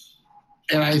finished.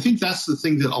 And I think that's the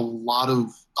thing that a lot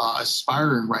of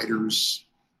aspiring writers,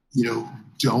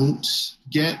 don't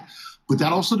get. But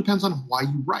that also depends on why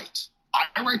you write.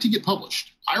 I write to get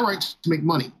published. I write to make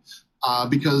money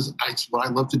because it's what I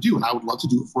love to do, and I would love to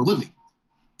do it for a living.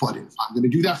 But if I'm going to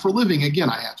do that for a living, again,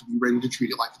 I have to be ready to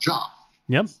treat it like a job.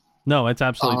 Yep. No, it's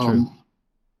absolutely true.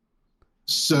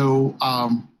 So,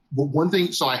 but one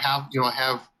thing, so I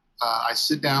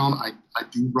sit down, I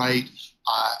do write,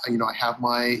 I have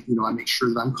I make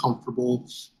sure that I'm comfortable.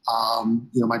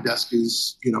 My desk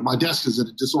is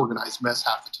a disorganized mess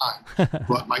half the time,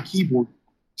 but my keyboard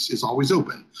is always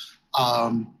open.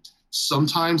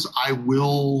 Sometimes I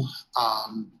will,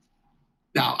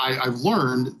 now I've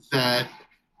learned that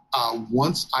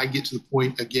once I get to the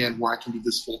point again where I can do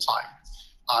this full time,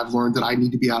 I've learned that I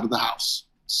need to be out of the house.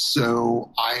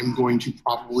 So I'm going to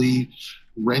probably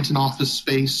rent an office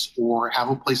space or have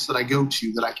a place that I go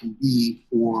to that I can be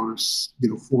for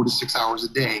 4 to 6 hours a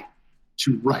day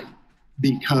to write.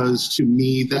 Because to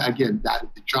me, that is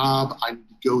the job. I need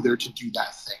to go there to do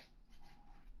that thing.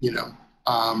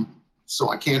 So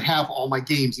I can't have all my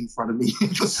games in front of me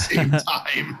at the same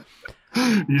time.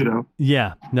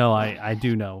 Yeah, no, I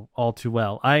do know all too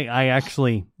well. I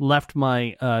actually left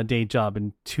my day job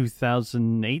in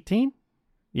 2018.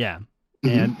 Yeah.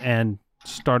 And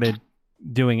started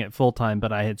doing it full time,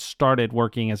 but I had started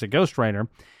working as a ghostwriter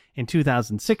in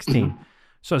 2016.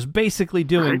 So I was basically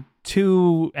doing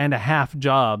 2.5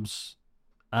 jobs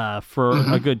for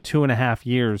a good 2.5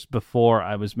 years before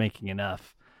I was making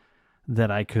enough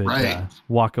that I could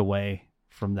walk away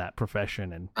from that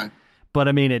profession. But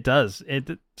I mean, it does.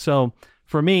 So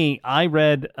for me, I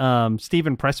read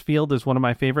Stephen Pressfield is one of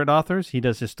my favorite authors. He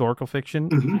does historical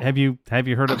fiction. Have you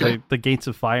heard of the Gates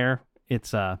of Fire?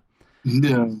 It's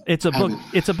no, it's a book.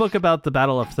 It's a book about the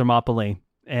Battle of Thermopylae,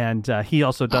 and he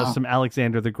also does some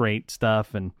Alexander the Great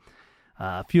stuff and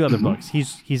a few other books.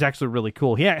 He's actually really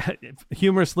cool.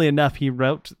 Humorously enough, he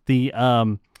wrote the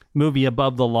movie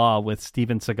Above the Law with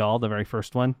Steven Seagal, the very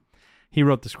first one. He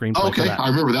wrote the screenplay for that. I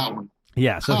remember that one.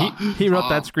 Yeah, so he wrote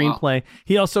that screenplay. Wow.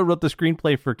 He also wrote the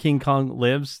screenplay for King Kong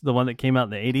Lives, the one that came out in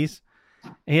the 80s.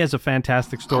 He has a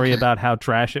fantastic story about how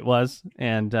trash it was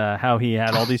and how he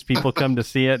had all these people come to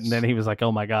see it, and then he was like,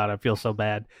 oh my God, I feel so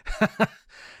bad.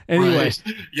 Anyway. Right.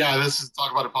 Yeah, this is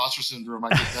talk about imposter syndrome. I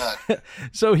get that.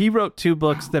 So he wrote 2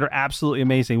 books that are absolutely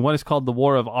amazing. One is called The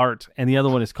War of Art, and the other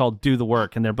one is called Do the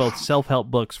Work, and they're both self-help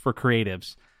books for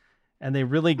creatives. And they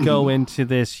really go into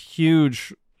this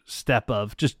huge step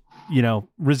of just,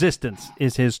 resistance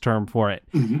is his term for it.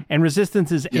 And resistance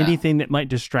is anything that might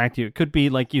distract you. It could be,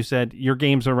 like you said, your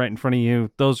games are right in front of you.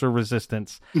 Those are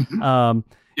resistance.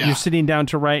 You're sitting down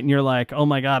to write and you're like, oh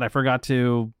my God, I forgot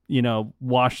to,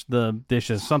 wash the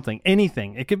dishes, something,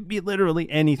 anything. It could be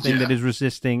literally anything that is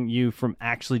resisting you from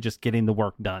actually just getting the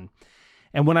work done.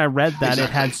 And when I read that, it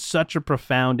had such a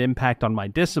profound impact on my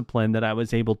discipline that I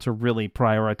was able to really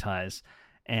prioritize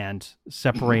and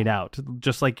separate out.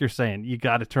 Just like you're saying, you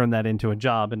got to turn that into a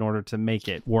job in order to make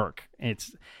it work.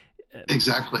 It's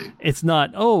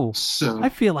not, I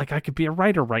feel like I could be a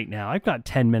writer right now. I've got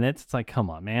 10 minutes. It's like, come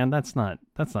on, man, that's not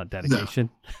dedication.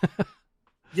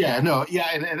 No.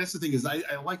 And that's the thing is I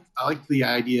like the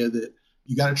idea that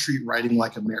you got to treat writing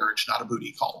like a marriage, not a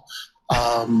booty call.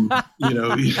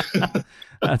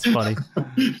 That's funny.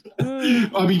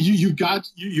 I mean, you've got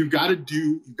to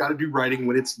do writing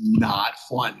when it's not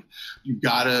fun. You've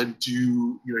got to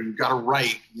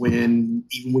write even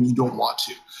when you don't want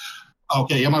to.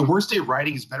 Okay, my worst day of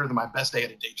writing is better than my best day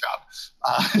at a day job.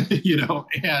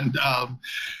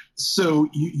 So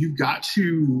you've got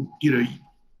to,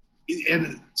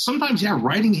 and sometimes,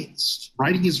 writing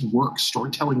is work.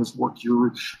 Storytelling is work.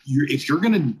 If you're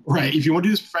going to write, if you want to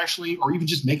do this professionally or even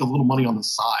just make a little money on the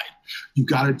side, you've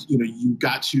got to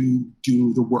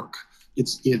do the work.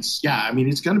 It's going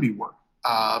to be work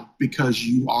because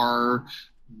you are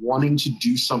wanting to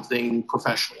do something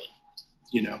professionally,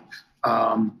 you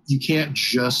can't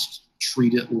just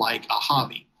treat it like a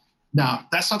hobby. Now,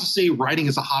 that's not to say writing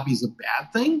as a hobby is a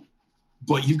bad thing,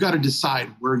 but you've got to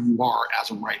decide where you are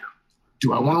as a writer.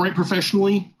 Do I want to write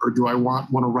professionally or do I want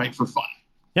to write for fun?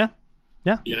 Yeah.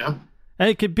 And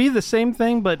it could be the same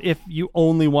thing, but if you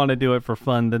only want to do it for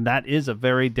fun, then that is a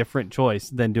very different choice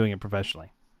than doing it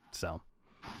professionally. So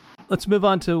let's move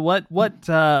on to what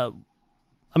I'm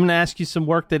going to ask you some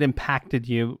work that impacted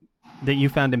you, that you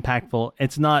found impactful.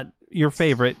 It's not your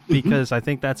favorite because I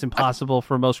think that's impossible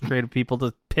for most creative people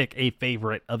to pick a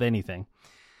favorite of anything.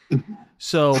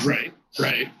 So right.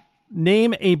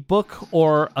 Name a book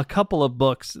or a couple of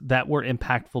books that were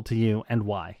impactful to you and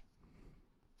why.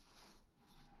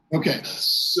 Okay,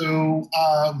 so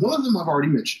one of them I've already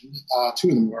mentioned. 2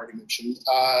 of them I've already mentioned.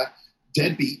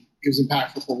 Deadbeat was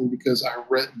impactful for me because I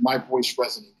read my voice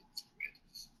resonated with it.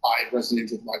 I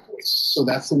resonated with my voice. So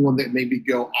that's the one that made me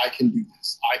go, I can do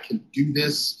this. I can do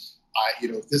this.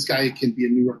 If this guy can be a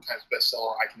New York Times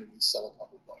bestseller, I can at least sell a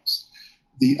couple of books.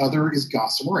 The other is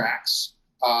Gossamer Axe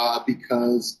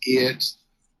because it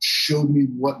showed me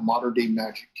what modern day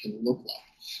magic can look like.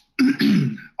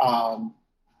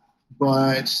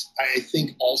 But I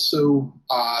think also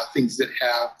things that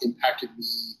have impacted me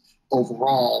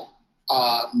overall,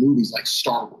 movies like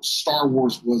Star Wars. Star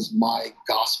Wars was my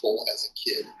gospel as a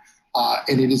kid,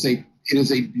 and it is a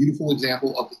beautiful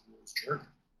example of the hero's journey.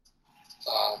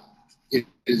 It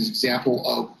is an example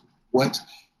of what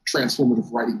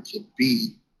transformative writing can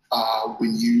be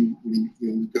when you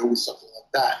go with something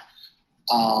like that.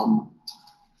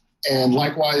 And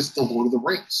likewise, The Lord of the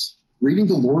Rings. Reading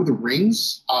The Lord of the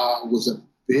Rings was a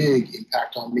big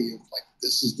impact on me of like,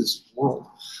 this is this world.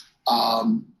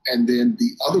 And then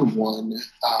the other one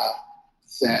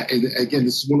that, and again,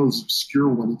 this is one of those obscure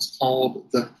ones. It's called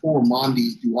the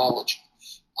Coromandi duology.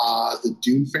 The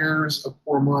Doomfarers of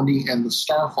Coromandi and the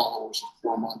Star Followers of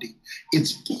Coromandi.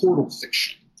 It's portal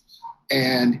fiction.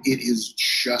 And it was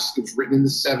written in the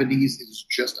 70s. It was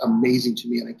just amazing to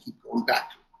me, and I keep going back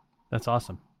to it. That's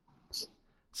awesome.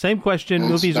 Same question,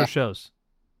 movies or shows?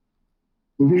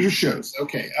 Movies or shows.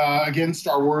 Okay. Again,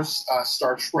 Star Wars,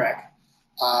 Star Trek,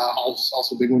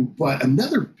 also a big one. But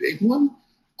another big one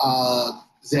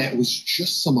that was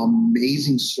just some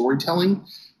amazing storytelling.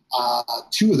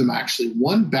 Two of them, actually.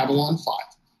 One, Babylon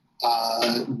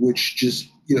 5, which just,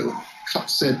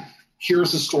 said,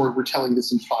 here's a story. We're telling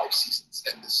this in 5 seasons.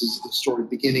 And this is the story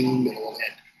beginning, middle, and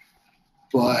end.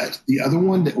 But the other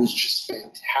one that was just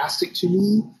fantastic to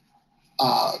me,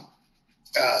 oh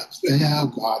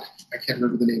God, I can't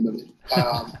remember the name of it.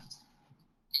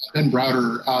 Ben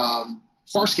Browder,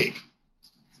 Farscape.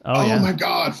 Oh my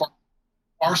God,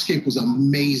 Farscape was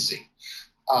amazing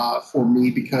for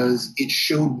me because it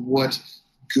showed what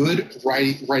good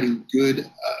writing good,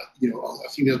 a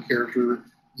female character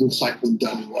looks like when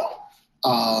done well.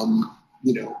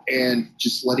 And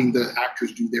just letting the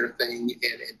actors do their thing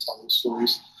and tell those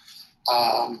stories.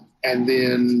 And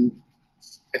then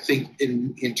I think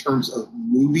in terms of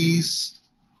movies,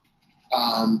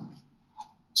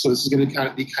 so this is going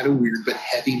to be kind of weird, but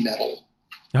Heavy Metal.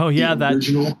 Oh yeah, the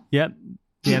original. Yep,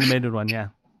 the animated one. Yeah.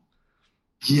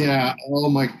 Yeah. Oh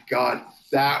my God,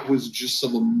 that was just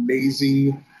some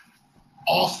amazing,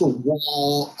 off the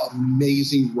wall,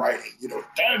 amazing writing.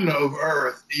 Den of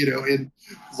Earth. And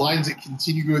lines that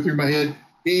continue to go through my head.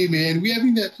 Hey man, we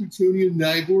having that plutonium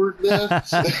Nyborg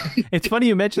left? It's funny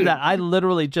you mentioned that. I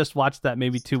literally just watched that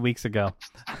maybe 2 weeks ago.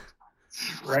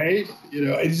 Right?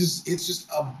 It's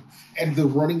just and the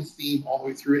running theme all the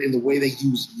way through it, and the way they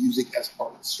use music as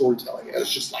part of the storytelling,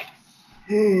 it's just like,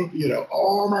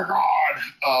 oh my God,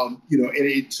 and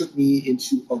it took me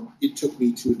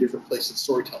to a different place in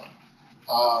storytelling.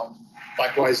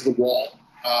 Likewise, The Wall.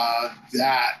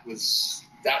 That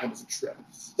one was a trip.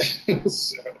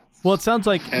 So. Well, it sounds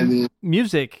like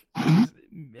music.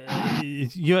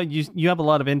 You have a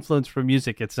lot of influence from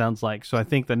music. It sounds like. So I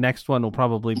think the next one will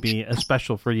probably be a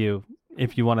special for you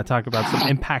if you want to talk about some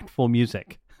impactful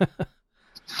music.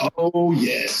 Oh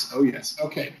yes.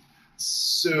 Okay.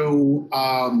 So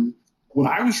when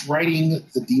I was writing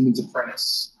The Demon's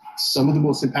Apprentice, some of the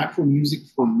most impactful music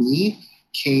for me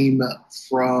came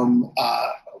from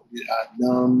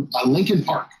Linkin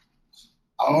Park.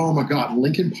 Oh my God,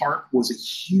 Linkin Park was a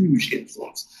huge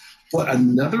influence. But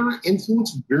another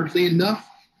influence, weirdly enough,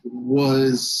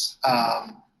 was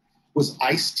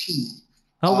Ice-T.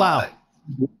 Oh wow!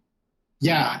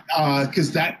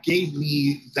 Because that gave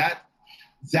me that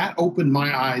opened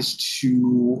my eyes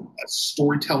to a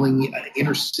storytelling, an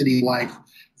inner city life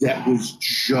that was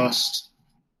just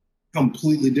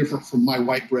completely different from my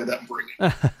white bread upbringing.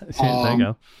 There you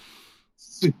go.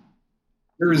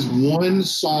 There is one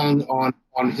song on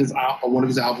one of his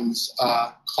albums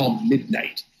called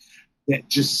Midnight that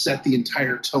just set the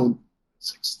entire tone of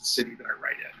the city that I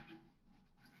write in.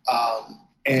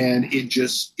 And it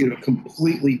just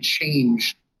completely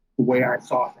changed the way I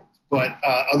saw things. But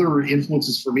other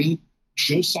influences for me,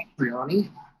 Joe Satriani,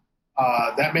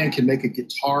 that man can make a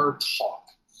guitar talk.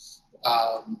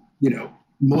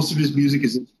 Most of his music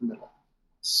is instrumental.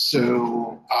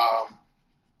 So,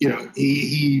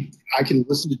 I can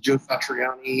listen to Joe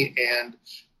Satriani, and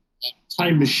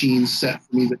Time Machine set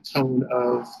for me the tone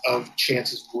of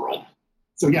Chance's world.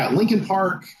 So yeah, Linkin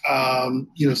Park,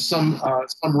 some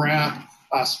rap,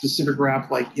 specific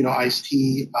rap like,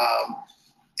 Ice-T,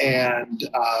 and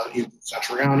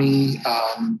Satriani.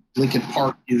 Linkin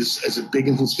Park is a big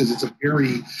influence because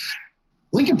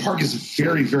Linkin Park is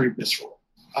very, very visceral.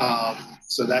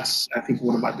 So that's, I think,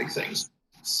 one of my big things.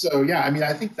 So yeah,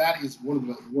 I think that is one of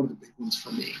the big ones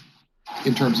for me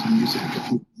in terms of music.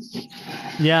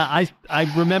 Yeah, I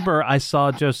remember I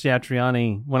saw Joe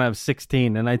Satriani when I was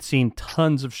 16, and I'd seen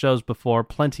tons of shows before,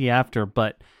 plenty after,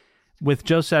 but with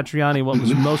Joe Satriani, what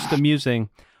was most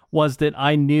amusing was that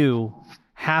I knew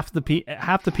half the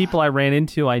people I ran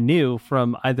into, I knew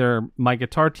from either my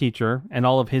guitar teacher, and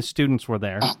all of his students were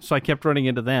there. So I kept running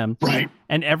into them. Right.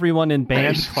 And everyone in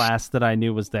band class that I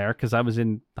knew was there because I was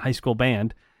in high school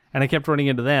band, and I kept running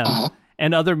into them.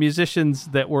 And other musicians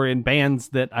that were in bands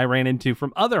that I ran into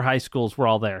from other high schools were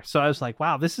all there. So I was like,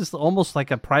 wow, this is almost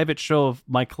like a private show of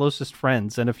my closest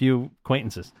friends and a few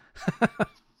acquaintances.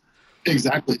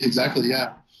 Exactly.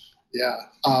 Yeah. Yeah.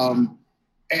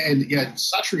 And yeah,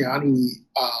 Satriani,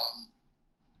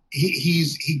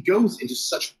 he goes into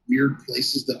such weird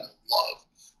places that I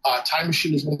love. Time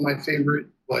Machine is one of my favorite,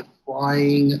 but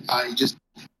Crying,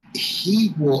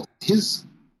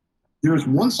 there's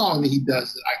one song that he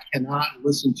does that I cannot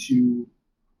listen to,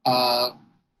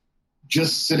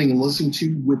 just sitting and listening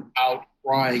to without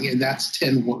crying, and that's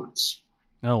 10 Words.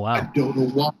 Oh, wow. I don't know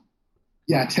why.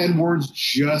 Yeah, 10 Words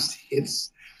just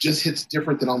hits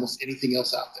different than almost anything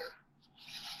else out there.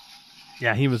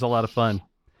 Yeah, he was a lot of fun.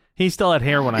 He still had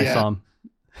hair when I saw him.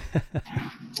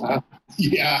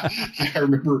 Yeah, I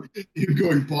remember him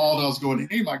going bald. I was going,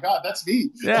 hey, my God, that's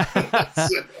me. Yeah.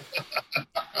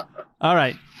 All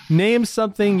right. Name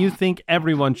something you think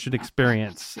everyone should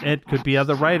experience. It could be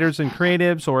other writers and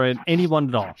creatives or anyone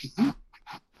at all.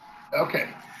 Okay.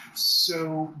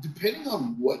 So depending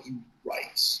on what you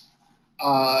write,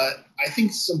 I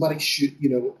think somebody should,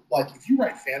 like if you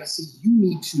write fantasy, you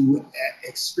need to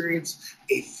experience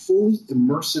a fully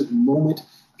immersive moment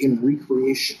in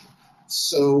recreation.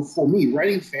 So for me,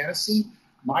 writing fantasy,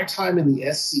 my time in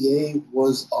the SCA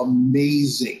was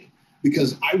amazing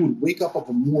because I would wake up of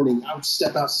a morning, I would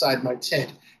step outside my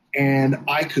tent, and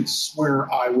I could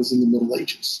swear I was in the Middle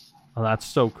Ages. Oh, that's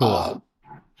so cool.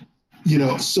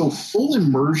 So full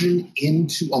immersion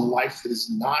into a life that is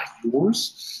not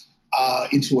yours,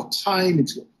 into a time,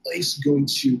 into a place, going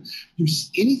to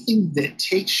just anything that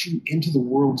takes you into the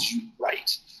worlds you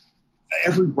write.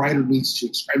 Every writer needs to.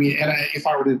 If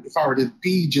I were to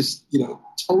be just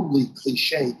totally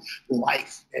cliche,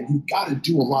 life, and you've got to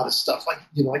do a lot of stuff. Like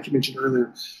you mentioned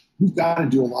earlier, you've got to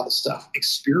do a lot of stuff.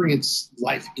 Experience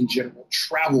life in general.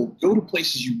 Travel. Go to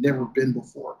places you've never been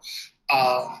before.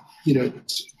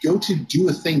 Go to do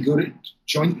a thing. Go to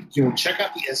join. Check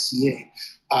out the SCA.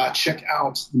 Check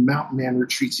out the Mountain Man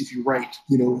retreats if you write.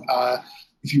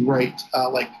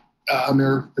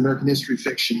 American history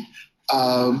fiction.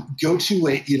 Go to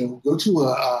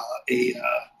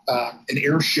an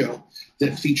air show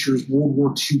that features World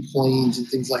War II planes and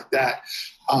things like that.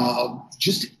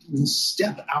 Just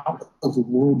step out of the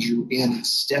world you're in and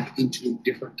step into a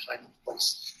different time and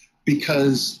place.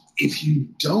 Because if you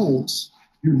don't,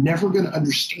 you're never going to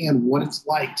understand what it's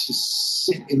like to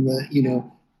sit in the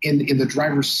in the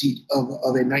driver's seat of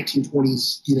a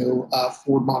 1920s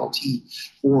Ford Model T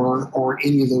or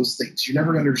any of those things. You're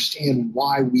never going to understand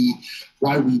why we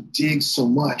dig so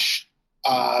much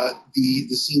the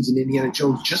scenes in Indiana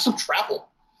Jones just of travel.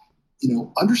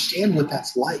 Understand what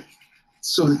that's like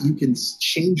so that you can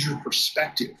change your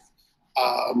perspective.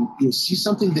 See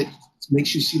something that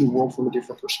makes you see the world from a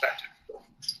different perspective.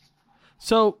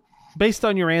 So, based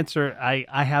on your answer,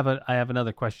 I have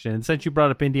another question. And since you brought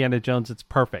up Indiana Jones, it's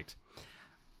perfect.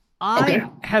 I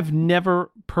have never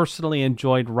personally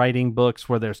enjoyed writing books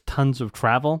where there's tons of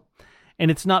travel, and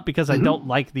it's not because I don't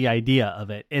like the idea of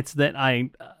it. It's that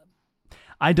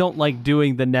I don't like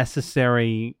doing the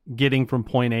necessary getting from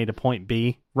point A to point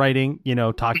B writing,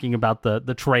 talking about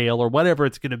the trail or whatever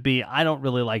it's going to be. I don't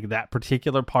really like that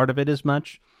particular part of it as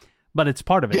much, but it's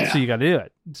part of it, so you got to do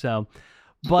it. So,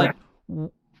 but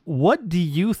what do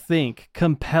you think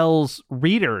compels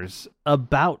readers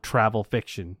about travel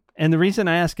fiction? And the reason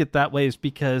I ask it that way is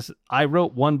because I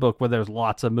wrote one book where there's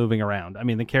lots of moving around. I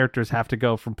mean, the characters have to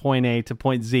go from point A to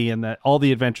point Z and that all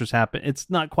the adventures happen. It's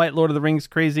not quite Lord of the Rings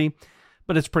crazy,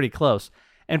 but it's pretty close.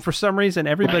 And for some reason,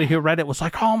 everybody who read it was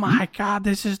like, oh my God,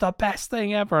 this is the best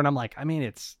thing ever. And I'm like, I mean,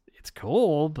 it's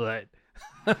cool, but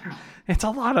it's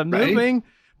a lot of moving. Right?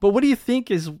 But what do you think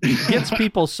gets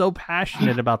people so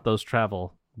passionate about those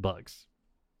travel books?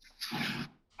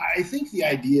 I think the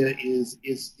idea is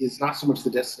not so much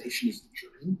the destination as the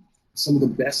journey. Some of the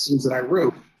best scenes that I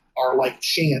wrote are like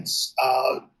Chance,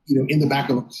 in the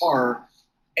back of a car,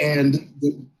 and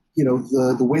the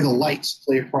way the lights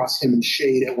play across him in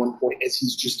shade at one point as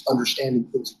he's just understanding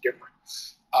things are different.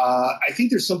 I think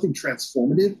there's something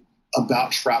transformative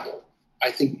about travel. I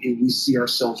think we see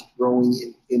ourselves growing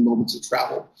in moments of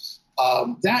travel.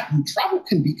 That travel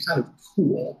can be kind of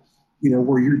cool,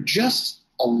 where you're just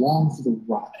along for the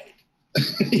ride,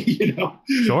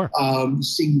 Sure.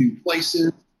 Seeing new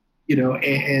places,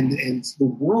 and the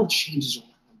world changes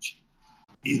around you.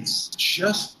 It's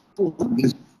just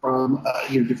from,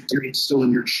 you're still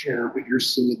in your chair, but you're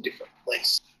seeing a different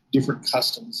place, different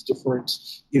customs, different,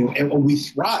 and we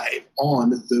thrive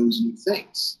on those new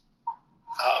things.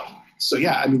 So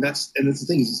yeah, I mean, that's the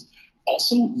thing is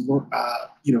also, we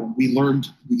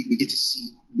get to see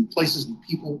new places, new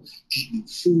people, eat new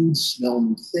food, smell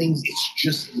new things. It's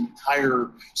just an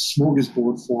entire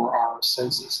smorgasbord for our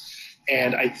senses.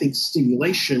 And I think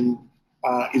stimulation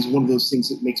is one of those things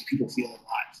that makes people feel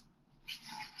alive.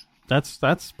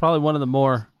 That's probably one of the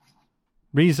more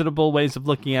reasonable ways of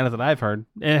looking at it that I've heard.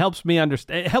 And it helps me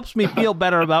understand. It helps me feel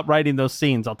better about writing those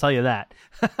scenes. I'll tell you that.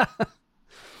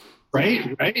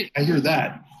 Right. I hear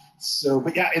that. So,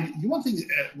 but yeah, and one thing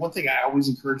I always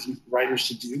encourage writers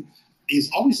to do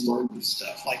is always learn new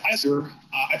stuff. Like I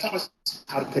taught myself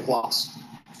how to pick locks,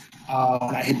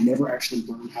 and I had never actually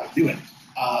learned how to do it.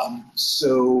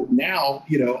 So now,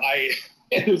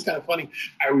 it was kind of funny.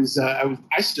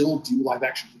 I still do live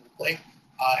action play,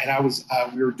 and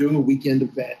we were doing a weekend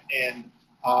event, and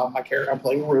my character, I'm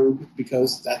playing a rogue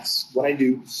because that's what I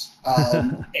do,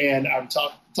 and I'm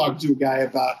talking to a guy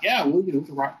about, with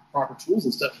the proper tools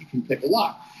and stuff, you can pick a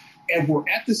lock, and we're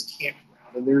at this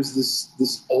campground, and there's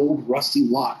this old rusty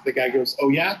lock. The guy goes, "Oh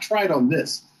yeah, try it on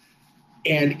this,"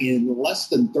 and in less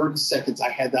than 30 seconds, I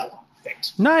had that lock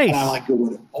picked. Nice. And I'm like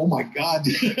going, "Oh my god!"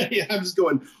 Yeah, I'm just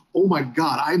going, "Oh my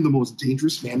god, I am the most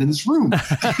dangerous man in this room."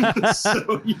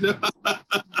 So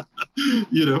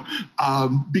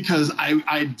because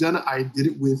I did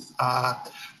it with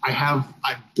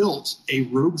I built a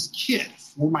rogue's kit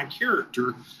for my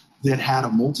character that had a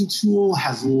multi-tool,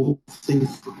 has a little thing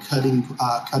for cutting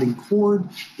cord.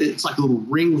 It's like a little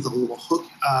ring with a little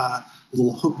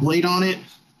hook blade on it.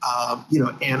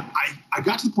 And I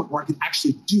got to the point where I could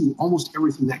actually do almost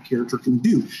everything that character can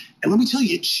do. And let me tell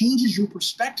you, it changes your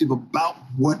perspective about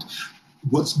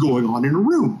what's going on in a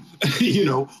room.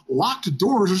 Locked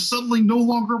doors are suddenly no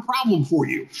longer a problem for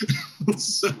you.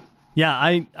 So. Yeah,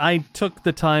 I took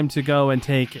the time to go and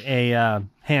take a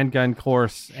handgun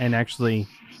course and actually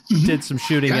did some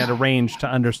shooting at a range to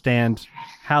understand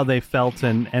how they felt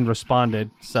and responded.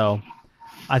 So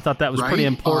I thought that was pretty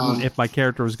important if my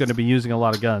character was going to be using a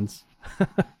lot of guns.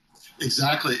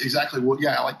 Exactly. Well,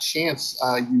 yeah, like Chance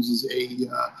uses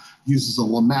a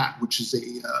LeMat, which is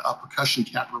a percussion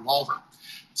cap revolver.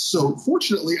 So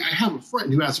fortunately, I have a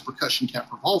friend who has a percussion cap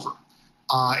revolver,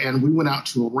 and we went out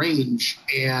to a range.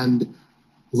 And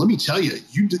let me tell you,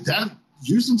 you did that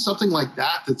using something like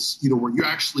that. That's where you're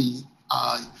actually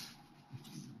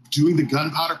doing the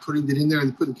gunpowder, putting it in there,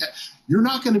 and putting you're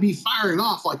not going to be firing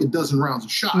off like a dozen rounds a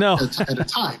shot at a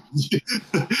time,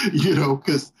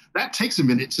 because that takes a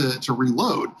minute to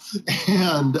reload.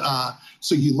 And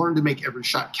so you learn to make every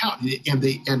shot count.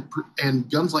 And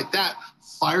guns like that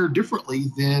fire differently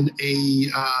than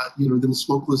than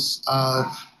smokeless,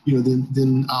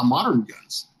 than modern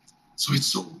guns. So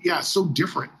it's so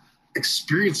different.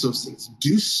 Experience those things.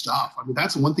 Do stuff. I mean,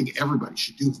 that's one thing everybody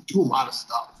should do. Do a lot of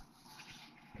stuff.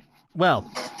 Well,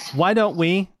 why don't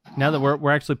we, now that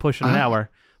we're actually pushing an hour,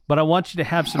 but I want you to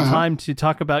have some time to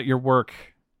talk about your work.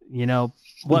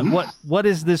 What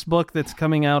is this book that's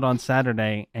coming out on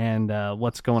Saturday, and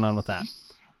what's going on with that?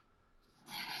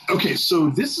 Okay, so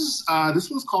this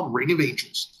one's called Reign of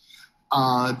Angels.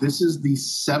 This is the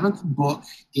 7th book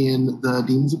in the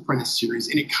Demon's Apprentice series,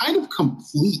 and it kind of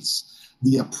completes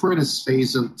the apprentice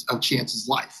phase of Chance's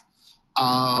life.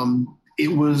 It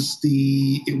was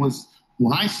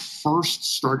when I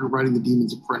first started writing The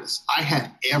Demon's Apprentice, I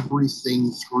had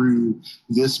everything through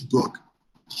this book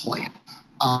planned.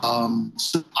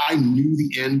 So I knew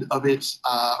the end of it,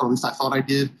 or at least I thought I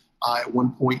did at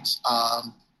one point.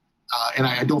 And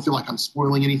I don't feel like I'm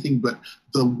spoiling anything, but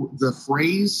the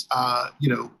phrase,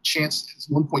 Chance,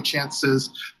 at one point Chance says,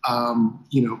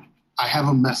 I have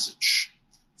a message.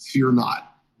 Fear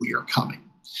not, we are coming.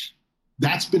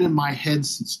 That's been in my head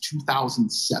since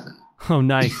 2007. Oh,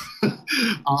 nice.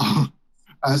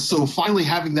 So finally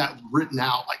having that written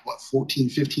out, 14,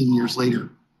 15 years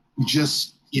later,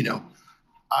 just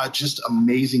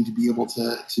amazing to be able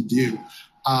to do.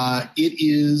 It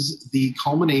is the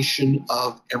culmination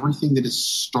of everything that has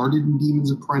started in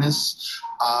Demon's Apprentice,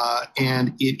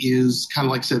 and it is kind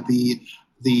of like I said, the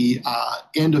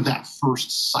end of that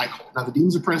first cycle. Now, the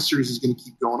Demon's Apprentice series is going to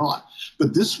keep going on,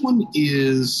 but this one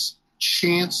is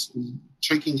Chance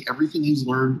taking everything he's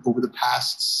learned over the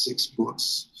past 6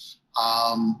 books,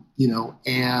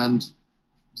 and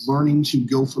learning to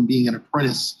go from being an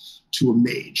apprentice to a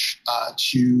mage,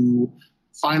 to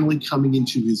finally coming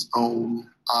into his own.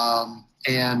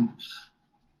 And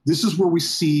this is where we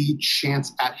see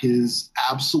Chance at his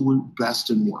absolute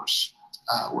best and worst.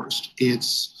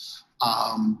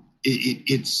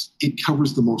 It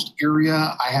covers the most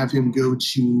area. I have him go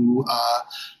to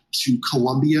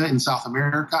Colombia in South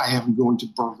America. I have him going to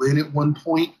Berlin at one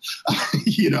point.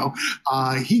 He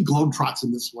globetrots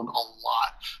in this one a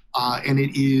lot. And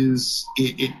it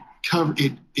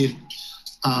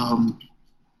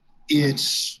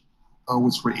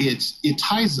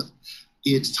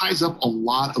ties up a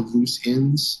lot of loose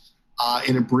ends,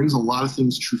 and it brings a lot of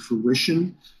things to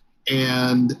fruition.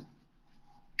 And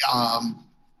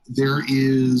there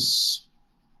is,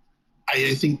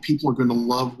 I think people are going to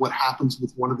love what happens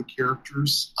with one of the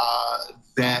characters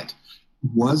that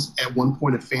was at one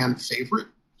point a fan favorite.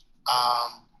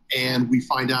 And we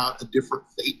find out a different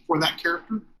fate for that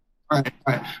character. All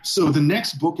right. So the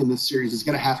next book in this series is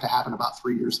going to happen about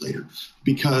 3 years later,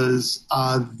 because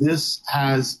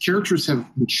characters have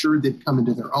matured. They've come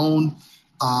into their own.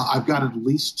 I've got at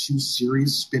least 2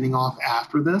 series spinning off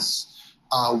after this.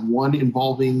 One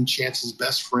involving Chance's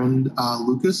best friend,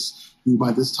 Lucas, who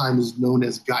by this time is known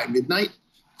as Guy Midnight,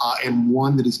 and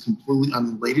one that is completely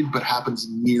unrelated but happens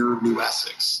near New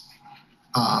Essex.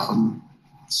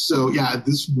 So yeah,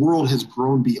 this world has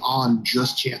grown beyond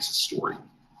just Chance's story.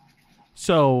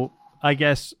 So I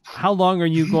guess, how long are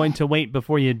you going to wait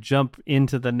before you jump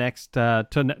into the next to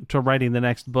writing the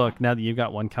next book? Now that you've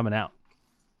got one coming out,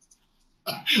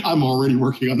 I'm already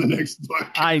working on the next book.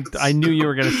 I knew you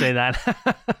were going to say that.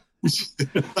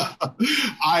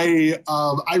 I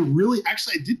really,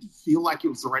 actually, I didn't feel like it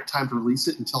was the right time to release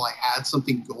it until I had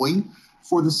something going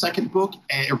for the second book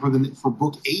and for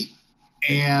book 8.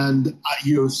 And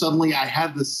suddenly I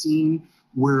had the scene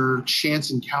where Chance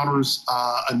encounters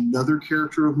another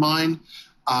character of mine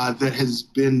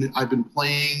that I've been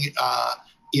playing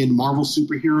in Marvel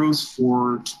superheroes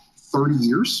for 30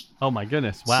 years. Oh my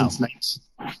goodness! Wow. Since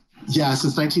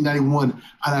 1991, and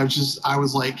I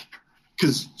was like,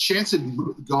 because Chance had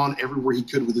gone everywhere he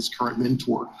could with his current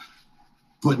mentor,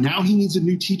 but now he needs a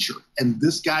new teacher, and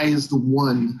this guy is the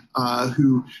one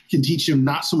who can teach him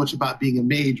not so much about being a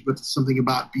mage, but something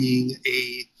about being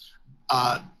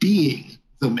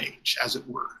the mage, as it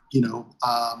were.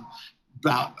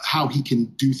 About how he can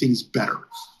do things better.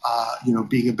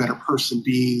 Being a better person,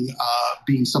 being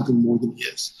something more than he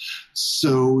is.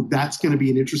 So that's going to be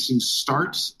an interesting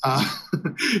start.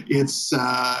 It's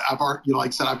I've already, like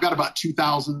I said, I've got about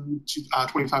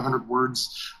 2,500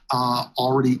 words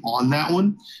already on that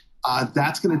one.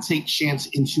 That's going to take Chance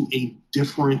into a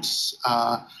different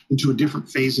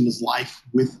phase in his life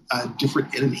with a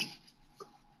different enemy.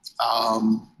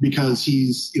 Because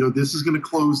he's, this is going to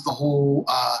close the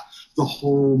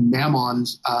whole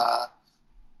Mammon's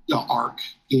arc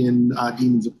in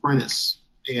Demon's Apprentice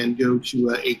and go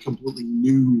to a completely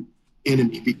new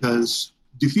enemy, because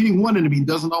defeating one enemy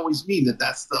doesn't always mean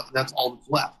that's all that's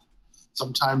left.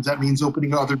 Sometimes that means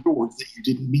opening other doors that you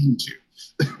didn't mean to.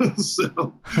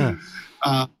 So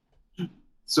yeah,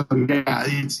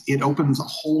 it opens a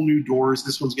whole new doors.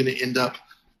 This one's going to end up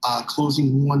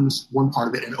closing one part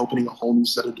of it and opening a whole new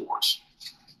set of doors.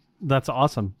 That's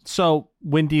awesome. So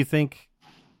when do you think,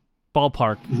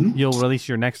 ballpark, you'll release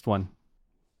your next one?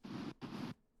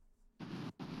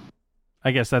 I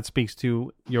guess that speaks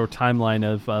to your timeline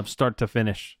of start to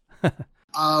finish.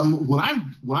 When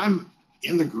I'm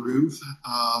in the groove,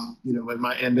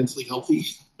 and mentally healthy,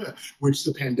 which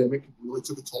the pandemic really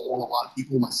took a toll on a lot of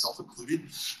people, myself included,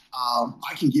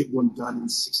 I can get one done in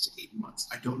 6 to 8 months.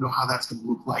 I don't know how that's going to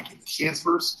look like in the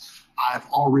Chanceverse. I've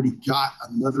already got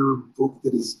another book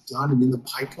that is done and in the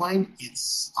pipeline.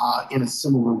 It's in a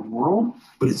similar world,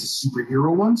 but it's a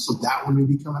superhero one, so that one may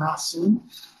be coming out soon.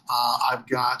 I've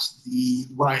got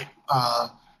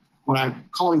what I'm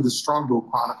calling the Strongbow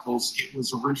Chronicles. It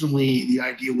was originally, the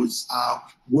idea was,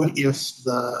 what if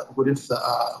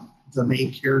the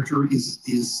main character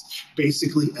is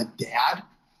basically a dad,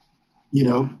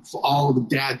 for all of the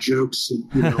dad jokes and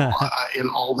and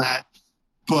all that,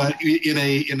 but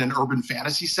in an urban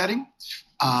fantasy setting,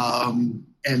 and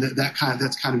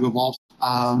that's kind of evolved.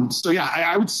 So yeah,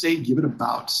 I would say give it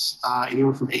about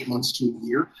anywhere from 8 months to a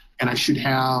year, and I should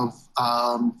have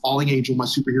Falling Angel, my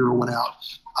superhero, one out.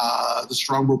 The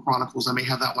Strongbow Chronicles, I may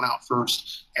have that one out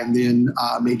first, and then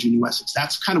Mage in New Essex.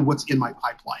 That's kind of what's in my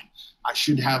pipeline. I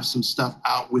should have some stuff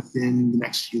out within the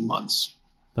next few months.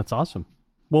 That's awesome.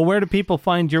 Well, where do people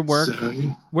find your work?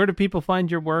 And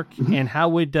how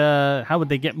would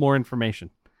they get more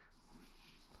information?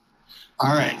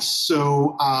 All right.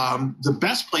 So the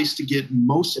best place to get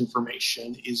most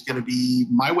information is going to be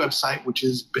my website, which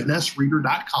is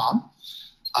bensreader.com.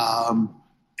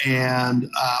 And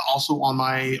also on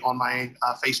my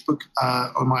Facebook,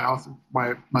 on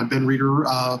my Ben Reader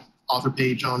author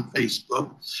page on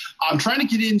Facebook. I'm trying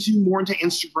to get more into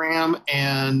Instagram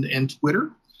and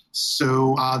Twitter.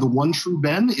 So the One True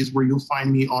Ben is where you'll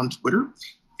find me on Twitter.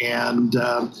 And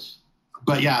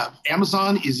but yeah,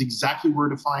 Amazon is exactly where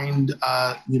to find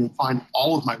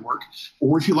all of my work.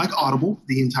 Or if you like Audible,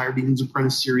 the entire Demon's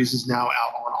Apprentice series is now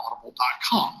out on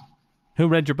audible.com. Who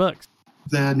read your books?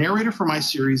 The narrator for my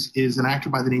series is an actor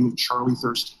by the name of Charlie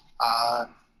Thurston.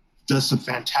 Does some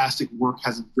fantastic work,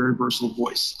 has a very versatile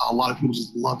voice. A lot of people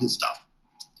just love his stuff.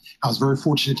 I was very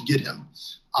fortunate to get him.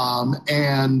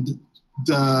 And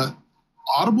the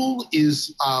Audible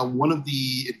is one of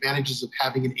the advantages of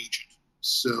having an agent.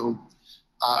 So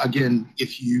again,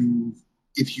 if you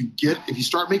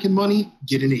start making money,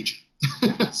 get an agent.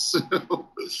 So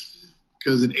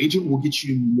because an agent will get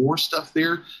you more stuff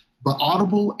there. But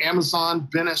Audible, Amazon,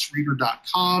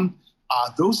 BenSReader.com,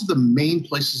 those are the main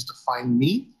places to find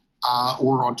me.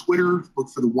 Or on Twitter, look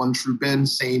for the One True Ben.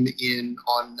 Same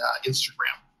on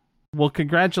Instagram. Well,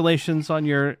 congratulations on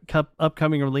your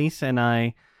upcoming release, and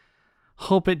I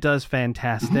hope it does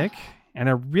fantastic. Mm-hmm. And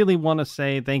I really want to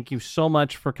say thank you so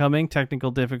much for coming.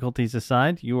 Technical difficulties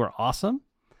aside, you are awesome.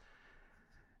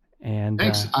 And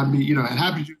thanks. I mean, and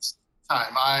happy to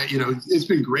time. It's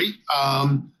been great.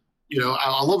 I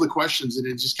love the questions, and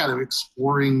it's just kind of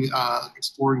exploring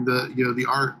the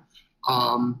art.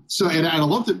 And I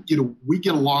love that, we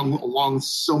get along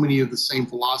so many of the same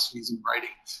philosophies in writing.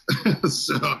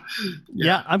 So,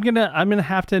 yeah, I'm going to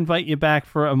have to invite you back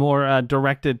for a more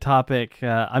directed topic.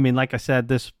 Like I said,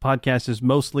 this podcast is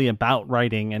mostly about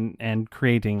writing and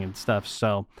creating and stuff.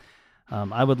 So,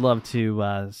 I would love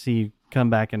to see you come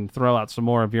back and throw out some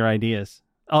more of your ideas.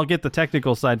 I'll get the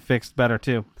technical side fixed better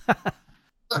too.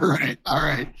 All right.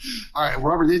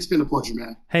 Robert, it's been a pleasure,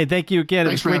 man. Hey, thank you again.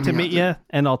 It's great to meet you,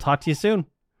 and I'll talk to you soon.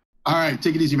 All right.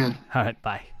 Take it easy, man. All right.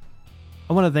 Bye.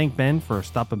 I want to thank Ben for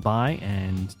stopping by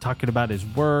and talking about his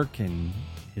work and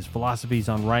his philosophies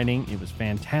on writing. It was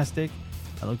fantastic.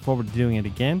 I look forward to doing it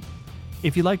again.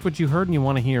 If you liked what you heard and you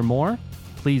want to hear more,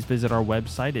 please visit our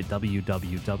website at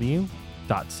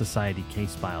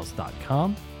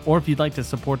www.societycasefiles.com. Or if you'd like to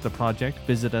support the project,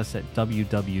 visit us at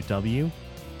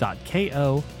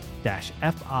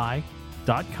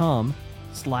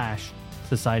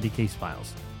www.ko-fi.com/societycasefiles.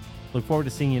 Look forward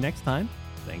to seeing you next time.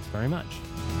 Thanks very much.